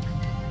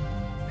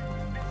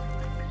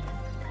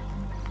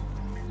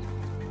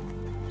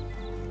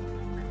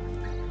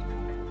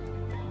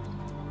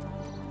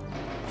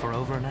 For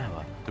over an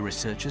hour, the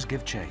researchers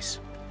give chase.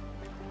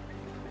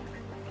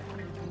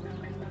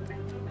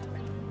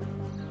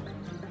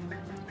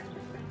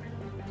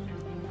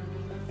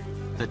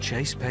 The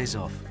chase pays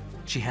off.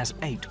 She has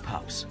 8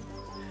 pups.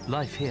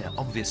 Life here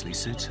obviously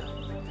suits her.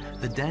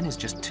 The den is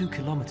just 2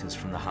 kilometers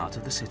from the heart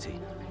of the city.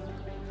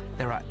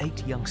 There are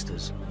 8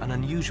 youngsters, an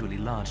unusually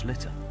large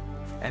litter,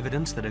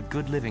 evidence that a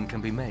good living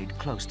can be made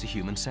close to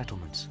human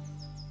settlements.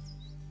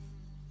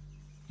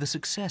 The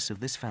success of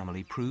this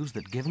family proves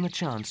that given the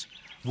chance,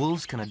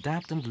 wolves can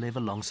adapt and live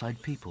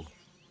alongside people.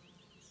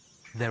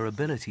 Their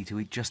ability to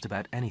eat just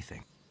about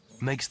anything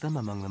makes them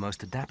among the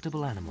most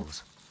adaptable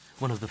animals,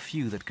 one of the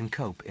few that can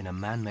cope in a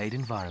man-made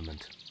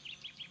environment.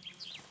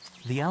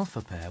 The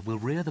alpha pair will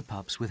rear the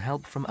pups with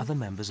help from other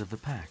members of the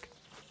pack.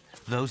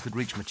 Those that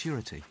reach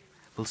maturity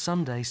will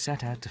someday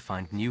set out to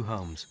find new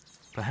homes,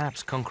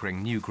 perhaps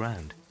conquering new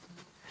ground.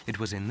 It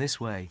was in this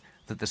way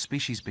that the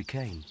species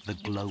became the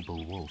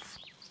global wolf.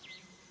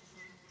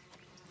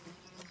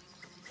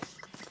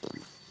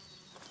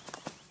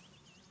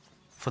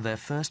 For their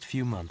first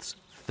few months,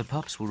 the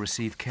pups will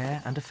receive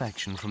care and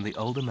affection from the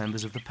older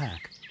members of the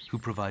pack, who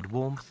provide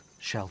warmth,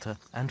 shelter,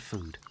 and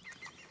food.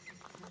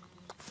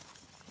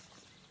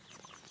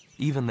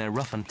 Even their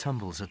rough and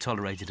tumbles are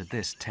tolerated at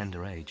this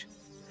tender age.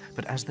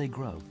 But as they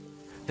grow,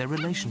 their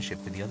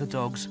relationship with the other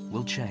dogs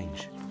will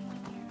change.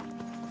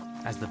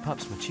 As the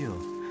pups mature,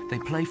 they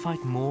play fight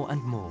more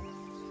and more.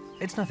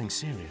 It's nothing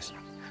serious,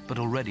 but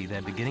already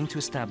they're beginning to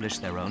establish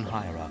their own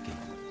hierarchy.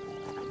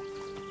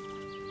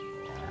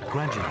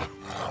 Gradually,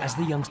 as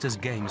the youngsters'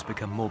 games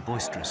become more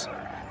boisterous,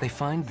 they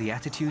find the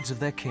attitudes of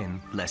their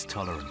kin less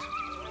tolerant.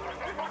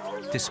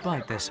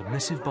 Despite their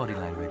submissive body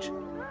language,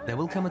 there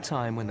will come a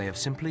time when they have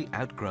simply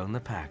outgrown the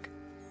pack.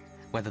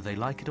 Whether they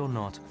like it or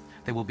not,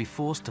 they will be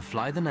forced to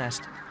fly the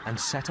nest and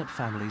set up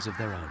families of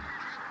their own.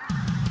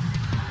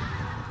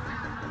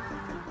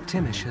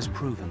 Timish has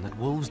proven that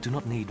wolves do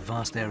not need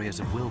vast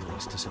areas of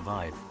wilderness to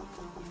survive.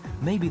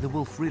 Maybe the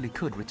wolf really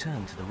could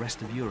return to the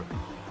rest of Europe,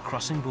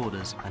 crossing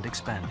borders and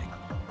expanding.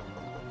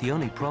 The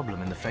only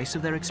problem in the face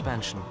of their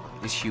expansion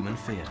is human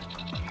fear.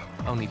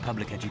 Only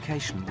public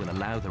education will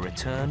allow the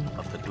return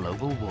of the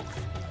global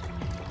wolf.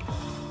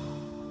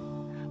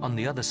 On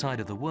the other side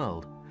of the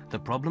world, the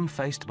problem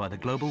faced by the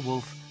global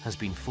wolf has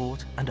been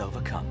fought and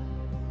overcome.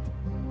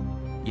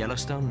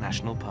 Yellowstone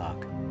National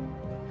Park.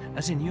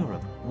 As in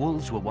Europe,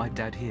 wolves were wiped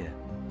out here,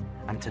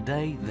 and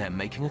today they're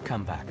making a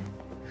comeback.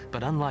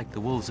 But unlike the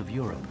wolves of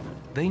Europe,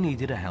 they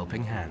needed a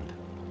helping hand.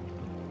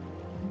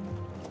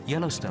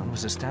 Yellowstone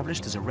was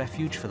established as a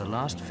refuge for the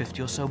last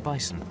 50 or so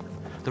bison,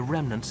 the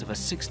remnants of a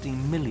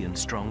 16 million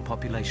strong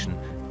population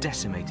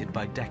decimated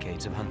by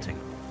decades of hunting.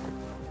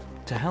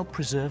 To help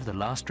preserve the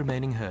last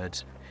remaining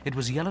herds, it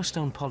was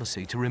Yellowstone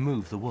policy to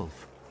remove the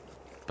wolf.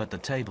 But the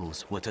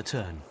tables were to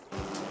turn.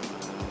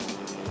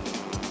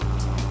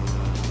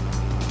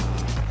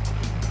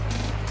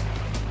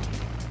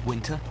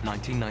 Winter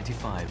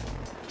 1995.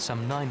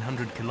 Some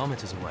 900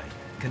 kilometers away,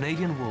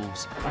 Canadian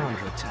wolves are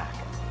under attack.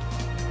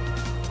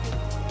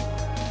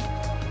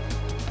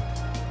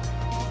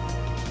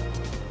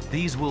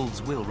 These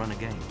wolves will run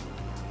again,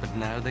 but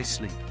now they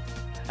sleep,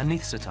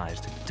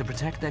 anesthetized to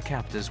protect their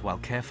captors while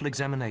careful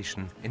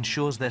examination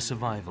ensures their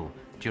survival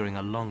during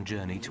a long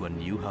journey to a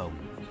new home.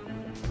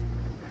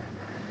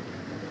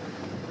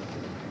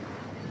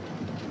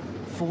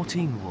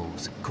 14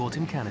 wolves caught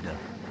in Canada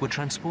were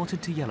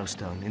transported to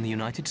Yellowstone in the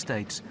United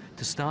States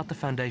to start the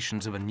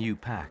foundations of a new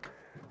pack.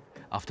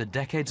 After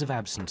decades of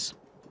absence,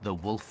 the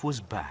wolf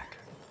was back.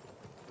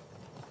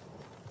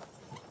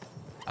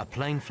 A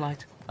plane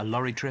flight, a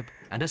lorry trip,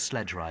 and a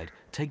sledge ride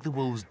take the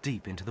wolves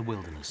deep into the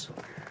wilderness.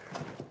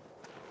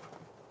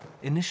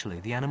 Initially,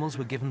 the animals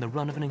were given the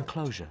run of an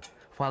enclosure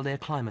while they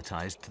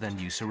acclimatized to their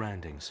new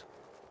surroundings.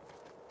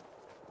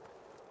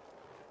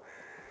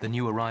 The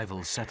new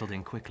arrivals settled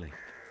in quickly,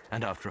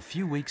 and after a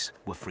few weeks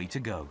were free to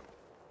go.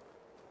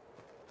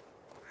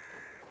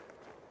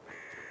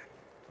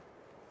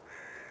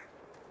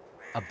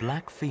 A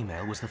black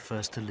female was the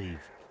first to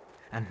leave,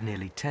 and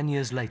nearly 10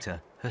 years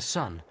later, her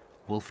son,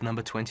 wolf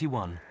number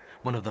 21,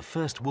 one of the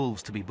first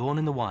wolves to be born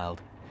in the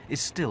wild, is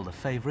still the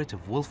favorite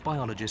of wolf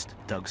biologist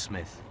Doug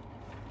Smith.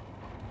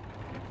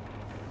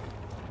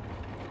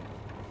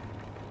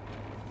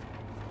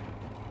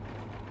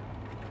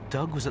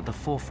 Doug was at the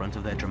forefront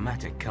of their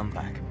dramatic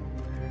comeback.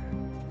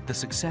 The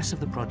success of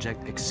the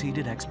project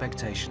exceeded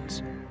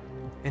expectations.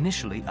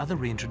 Initially, other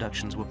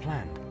reintroductions were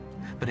planned,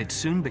 but it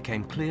soon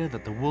became clear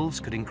that the wolves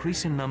could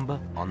increase in number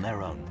on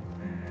their own.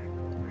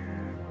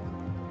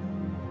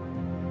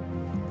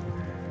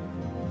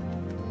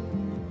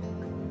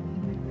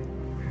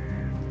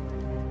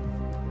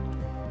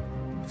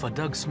 For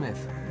Doug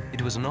Smith,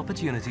 it was an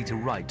opportunity to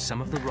right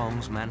some of the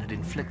wrongs man had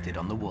inflicted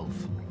on the wolf.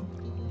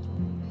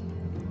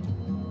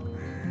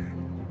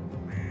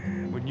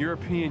 When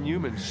European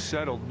humans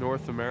settled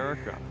North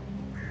America,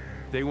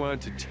 they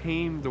wanted to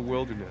tame the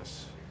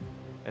wilderness,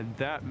 and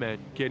that meant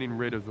getting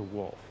rid of the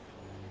wolf.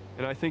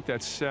 And I think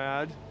that's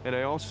sad, and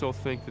I also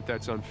think that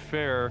that's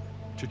unfair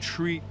to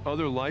treat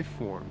other life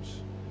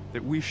forms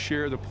that we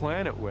share the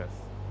planet with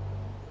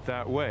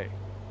that way,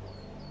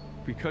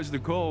 because the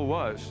goal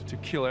was to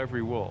kill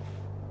every wolf.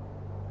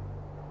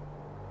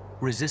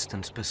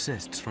 Resistance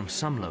persists from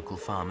some local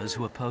farmers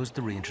who opposed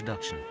the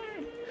reintroduction.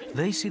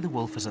 They see the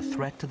wolf as a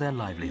threat to their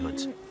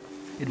livelihoods.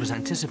 It was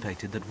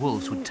anticipated that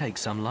wolves would take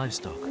some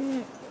livestock.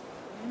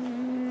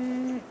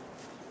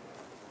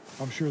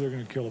 I'm sure they're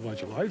going to kill a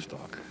bunch of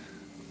livestock.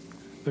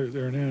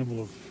 They're an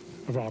animal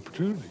of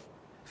opportunity.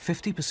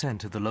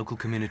 50% of the local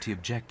community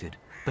objected,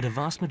 but a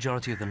vast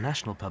majority of the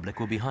national public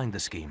were behind the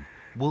scheme.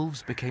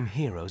 Wolves became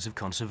heroes of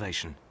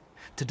conservation.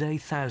 Today,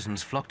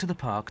 thousands flock to the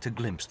park to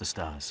glimpse the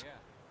stars.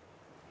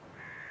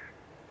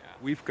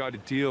 We've got to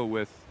deal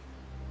with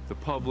the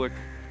public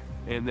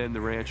and then the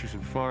ranchers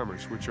and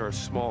farmers, which are a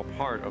small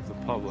part of the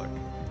public,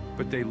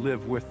 but they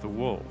live with the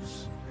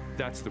wolves.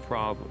 That's the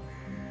problem.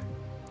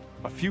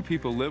 A few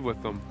people live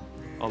with them,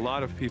 a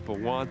lot of people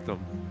want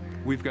them.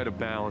 We've got to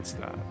balance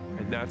that,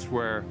 and that's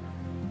where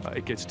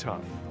it gets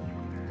tough.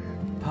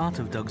 Part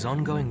of Doug's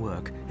ongoing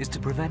work is to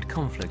prevent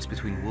conflicts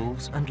between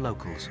wolves and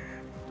locals.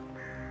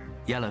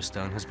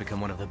 Yellowstone has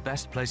become one of the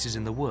best places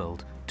in the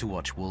world to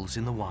watch wolves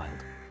in the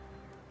wild.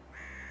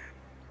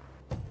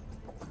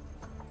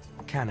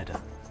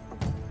 Canada.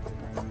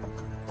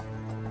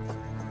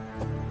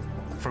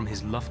 From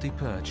his lofty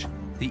perch,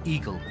 the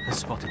eagle has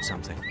spotted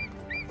something.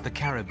 The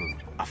caribou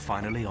are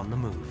finally on the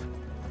move.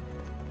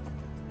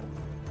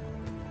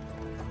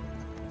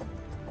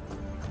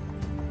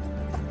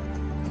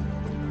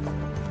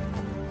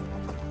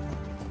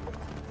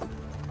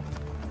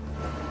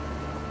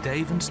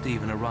 Dave and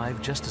Stephen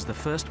arrive just as the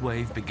first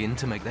wave begin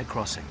to make their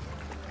crossing.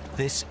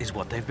 This is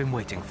what they've been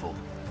waiting for.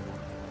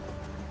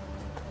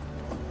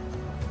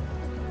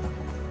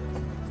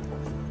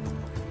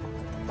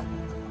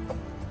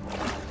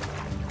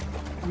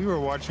 We were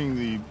watching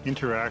the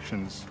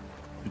interactions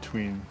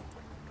between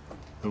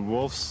the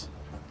wolves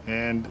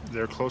and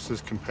their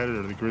closest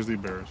competitor, the grizzly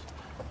bears.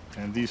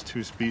 And these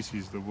two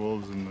species, the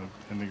wolves and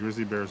the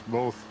grizzly bears,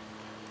 both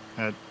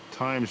at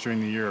times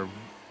during the year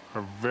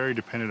are very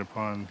dependent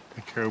upon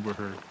the caribou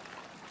herd.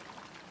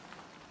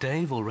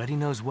 Dave already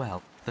knows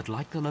well that,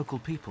 like the local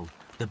people,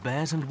 the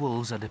bears and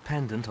wolves are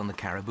dependent on the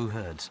caribou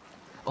herds,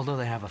 although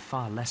they have a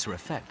far lesser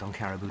effect on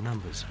caribou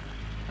numbers.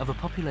 Of a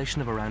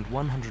population of around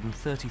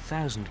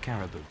 130,000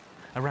 caribou,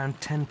 around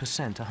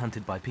 10% are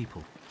hunted by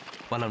people,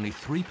 while only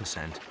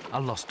 3% are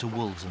lost to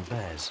wolves and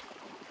bears.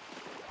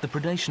 The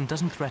predation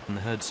doesn't threaten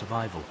the herd's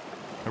survival.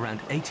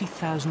 Around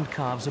 80,000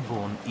 calves are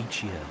born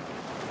each year.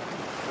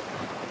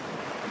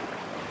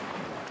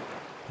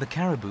 The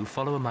caribou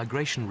follow a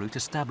migration route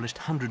established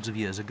hundreds of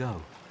years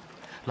ago.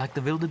 Like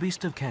the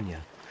wildebeest of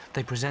Kenya,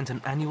 they present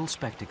an annual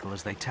spectacle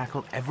as they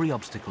tackle every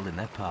obstacle in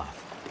their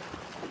path.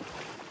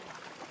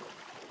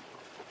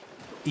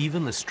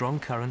 Even the strong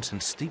currents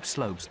and steep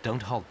slopes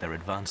don't halt their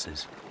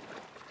advances.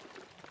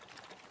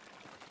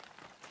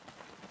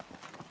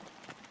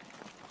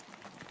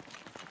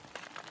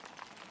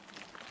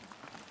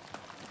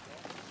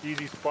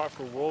 Easy spot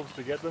for wolves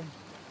to get them.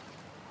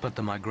 But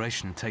the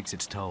migration takes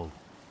its toll.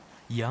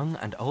 Young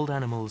and old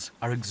animals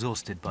are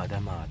exhausted by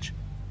their march,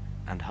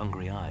 and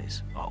hungry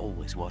eyes are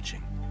always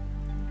watching,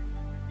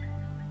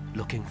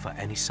 looking for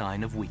any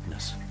sign of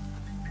weakness.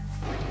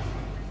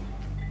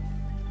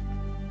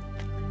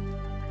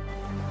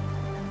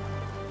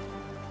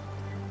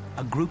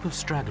 A group of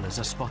stragglers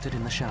are spotted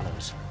in the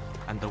shallows,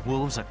 and the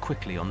wolves are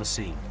quickly on the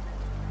scene.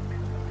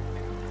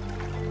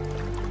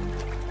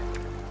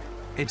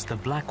 It's the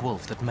black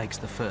wolf that makes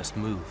the first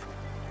move.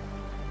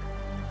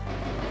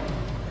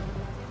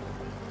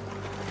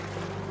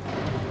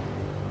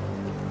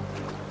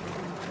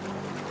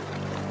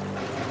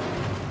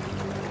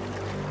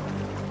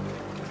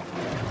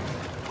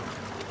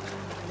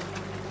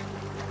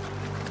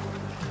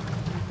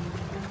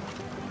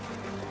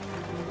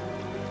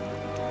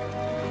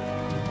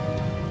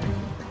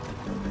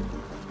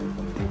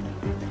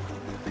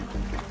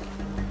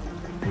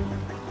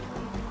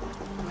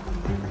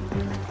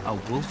 A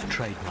wolf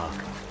trademark,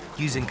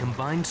 using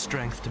combined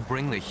strength to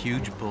bring the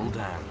huge bull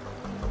down.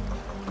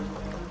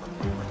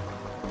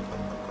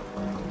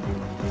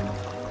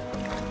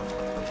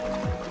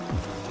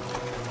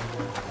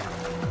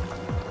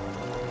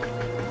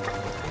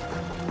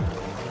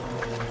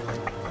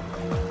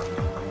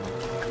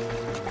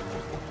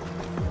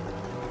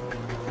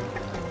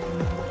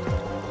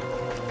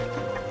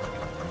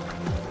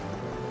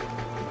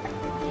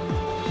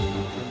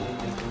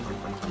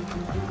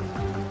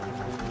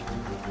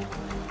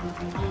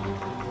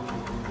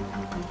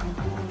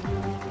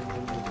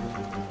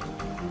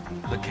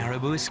 The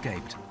caribou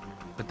escaped,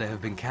 but there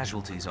have been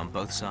casualties on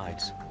both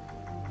sides.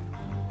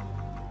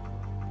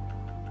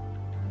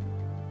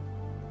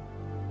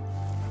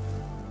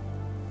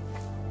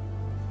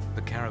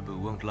 The caribou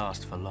won't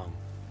last for long.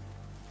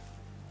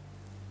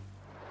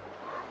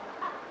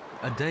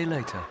 A day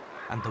later,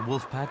 and the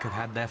wolf pack have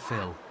had their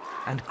fill,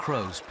 and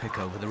crows pick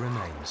over the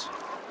remains.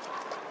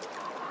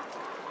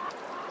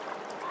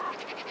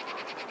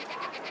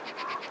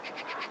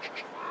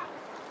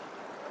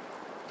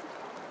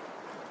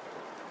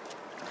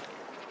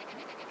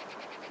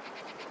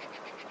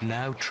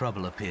 Now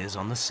trouble appears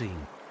on the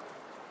scene.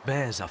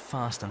 Bears are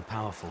fast and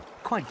powerful,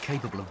 quite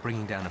capable of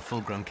bringing down a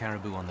full-grown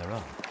caribou on their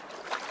own.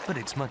 But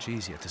it's much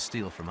easier to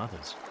steal from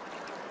others.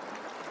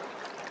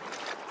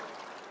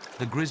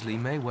 The grizzly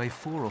may weigh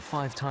 4 or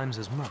 5 times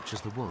as much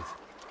as the wolf,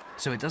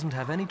 so it doesn't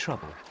have any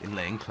trouble in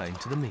laying claim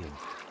to the meal.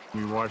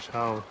 We watched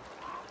how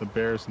the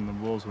bears and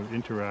the wolves would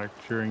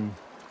interact during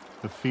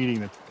the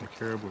feeding of the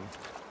caribou.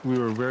 We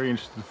were very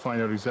interested to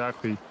find out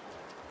exactly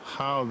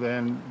how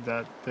then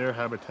that their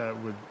habitat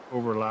would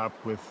overlap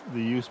with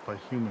the use by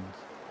humans.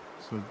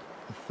 So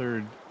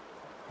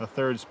a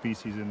third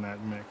species in that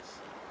mix.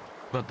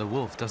 But the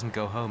wolf doesn't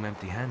go home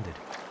empty-handed.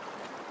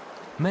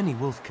 Many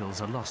wolf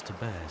kills are lost to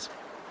bears,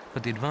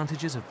 but the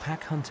advantages of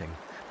pack hunting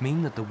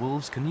mean that the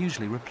wolves can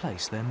usually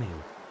replace their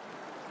meal.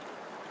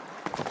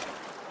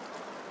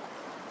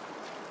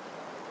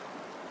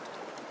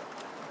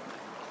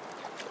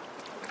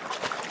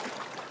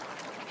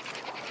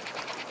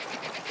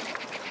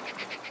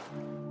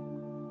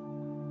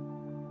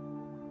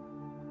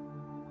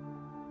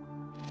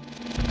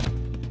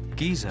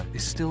 Giza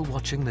is still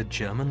watching the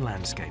German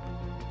landscape,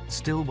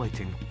 still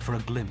waiting for a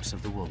glimpse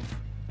of the wolf.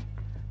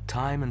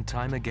 Time and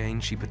time again,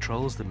 she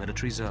patrols the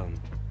military zone,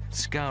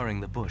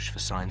 scouring the bush for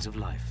signs of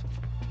life.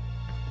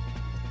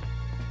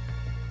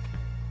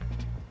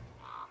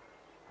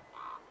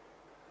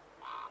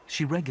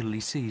 She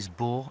regularly sees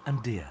boar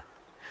and deer.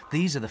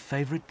 These are the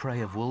favorite prey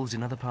of wolves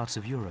in other parts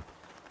of Europe.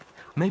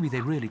 Maybe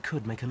they really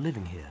could make a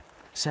living here,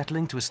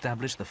 settling to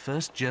establish the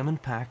first German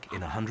pack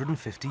in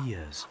 150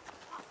 years.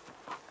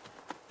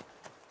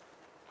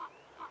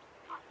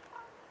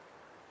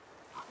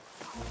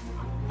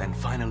 Then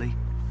finally,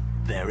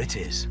 there it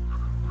is.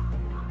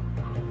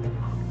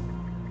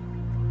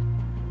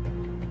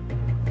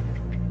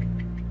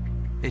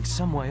 It's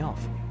some way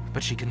off,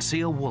 but she can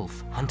see a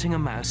wolf hunting a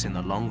mouse in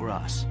the long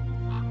grass.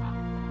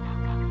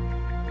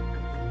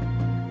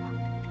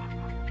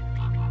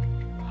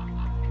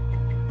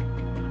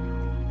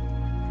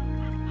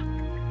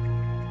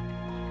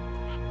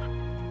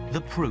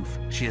 The proof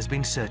she has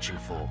been searching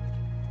for,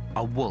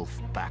 a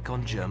wolf back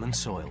on German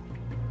soil.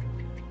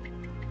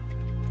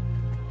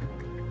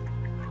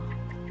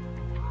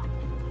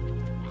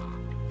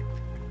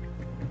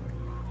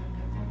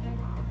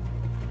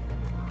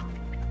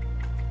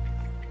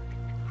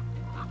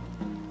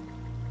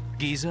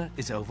 Giza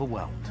is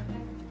overwhelmed.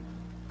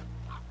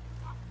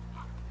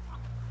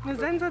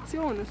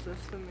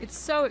 It's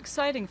so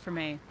exciting for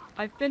me.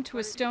 I've been to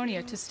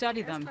Estonia to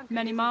study them,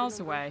 many miles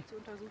away.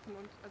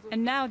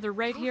 And now they're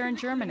right here in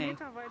Germany.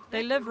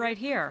 They live right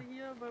here.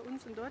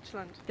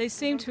 They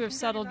seem to have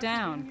settled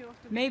down,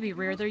 maybe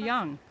rear their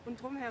young.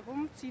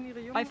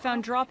 I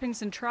found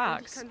droppings and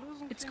tracks.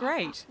 It's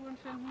great.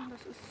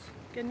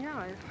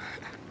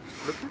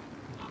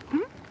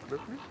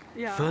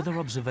 Further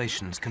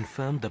observations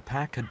confirmed the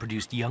pack had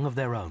produced young of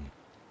their own.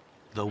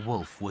 The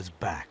wolf was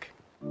back.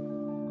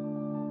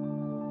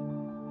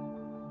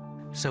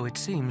 So it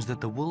seems that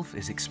the wolf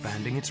is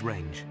expanding its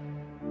range.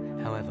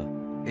 However,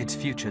 its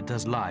future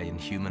does lie in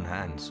human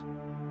hands.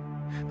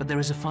 But there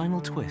is a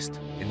final twist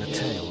in the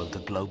tale of the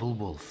global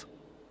wolf.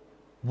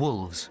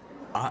 Wolves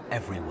are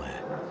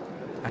everywhere,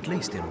 at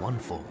least in one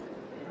form.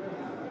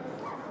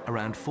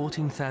 Around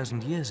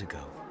 14,000 years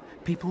ago,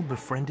 people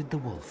befriended the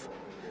wolf,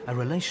 a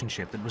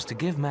relationship that was to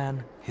give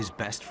man his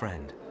best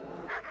friend.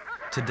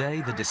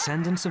 Today, the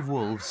descendants of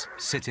wolves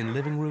sit in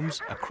living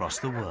rooms across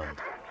the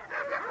world.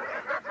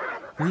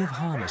 We have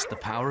harnessed the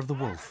power of the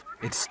wolf,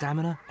 its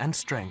stamina and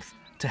strength,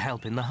 to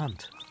help in the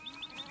hunt.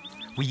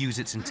 We use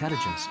its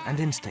intelligence and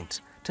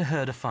instincts to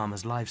herd a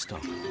farmer's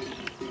livestock.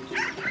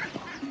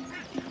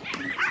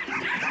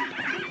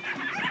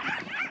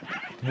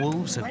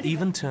 Wolves have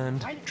even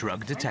turned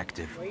drug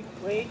detective.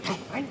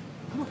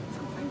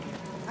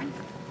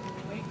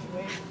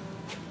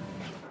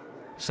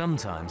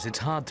 Sometimes it's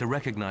hard to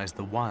recognize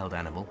the wild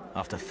animal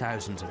after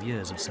thousands of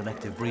years of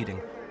selective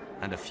breeding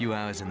and a few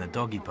hours in the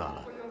doggy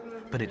parlor.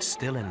 But it's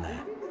still in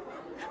there.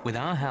 With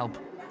our help,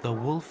 the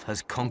wolf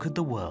has conquered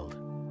the world.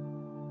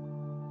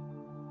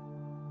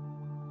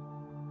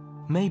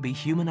 Maybe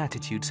human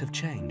attitudes have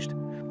changed,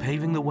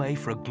 paving the way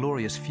for a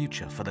glorious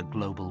future for the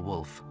global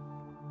wolf.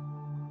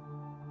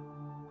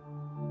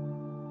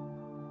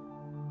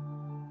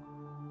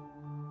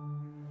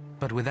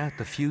 But without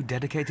the few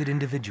dedicated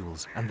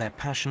individuals and their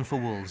passion for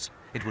wolves,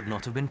 it would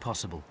not have been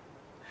possible.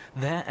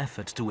 Their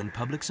efforts to win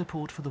public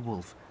support for the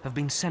wolf have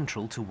been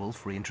central to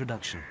wolf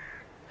reintroduction.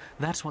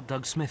 That's what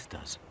Doug Smith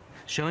does,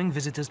 showing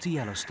visitors to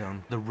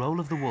Yellowstone the role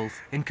of the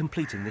wolf in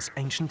completing this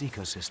ancient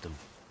ecosystem.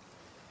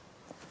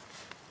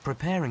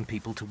 Preparing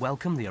people to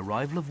welcome the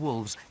arrival of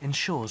wolves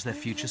ensures their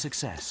future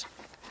success.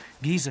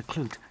 Giza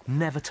Klut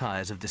never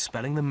tires of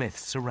dispelling the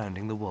myths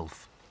surrounding the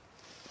wolf.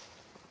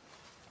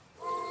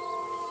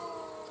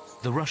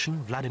 The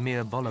Russian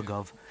Vladimir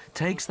Bologov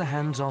takes the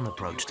hands-on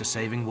approach to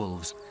saving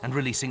wolves and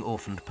releasing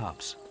orphaned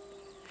pups.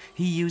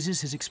 He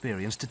uses his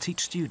experience to teach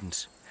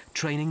students,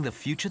 training the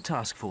future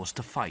task force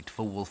to fight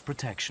for wolf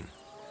protection.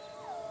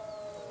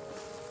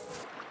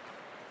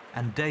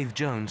 And Dave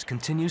Jones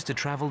continues to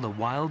travel the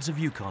wilds of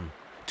Yukon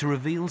to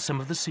reveal some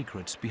of the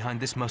secrets behind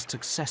this most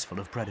successful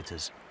of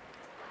predators.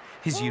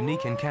 His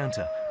unique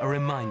encounter, a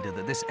reminder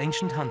that this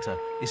ancient hunter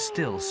is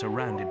still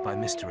surrounded by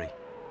mystery.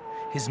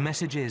 His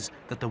message is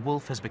that the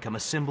wolf has become a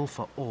symbol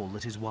for all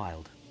that is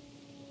wild.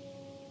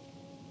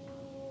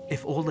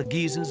 If all the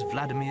Gizas,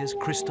 Vladimirs,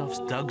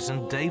 Christophs, Dougs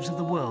and Daves of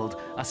the world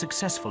are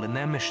successful in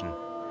their mission,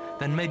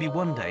 then maybe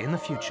one day in the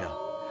future,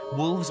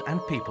 wolves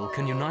and people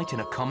can unite in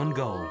a common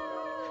goal: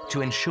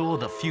 to ensure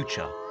the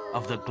future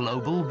of the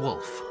global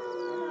wolf.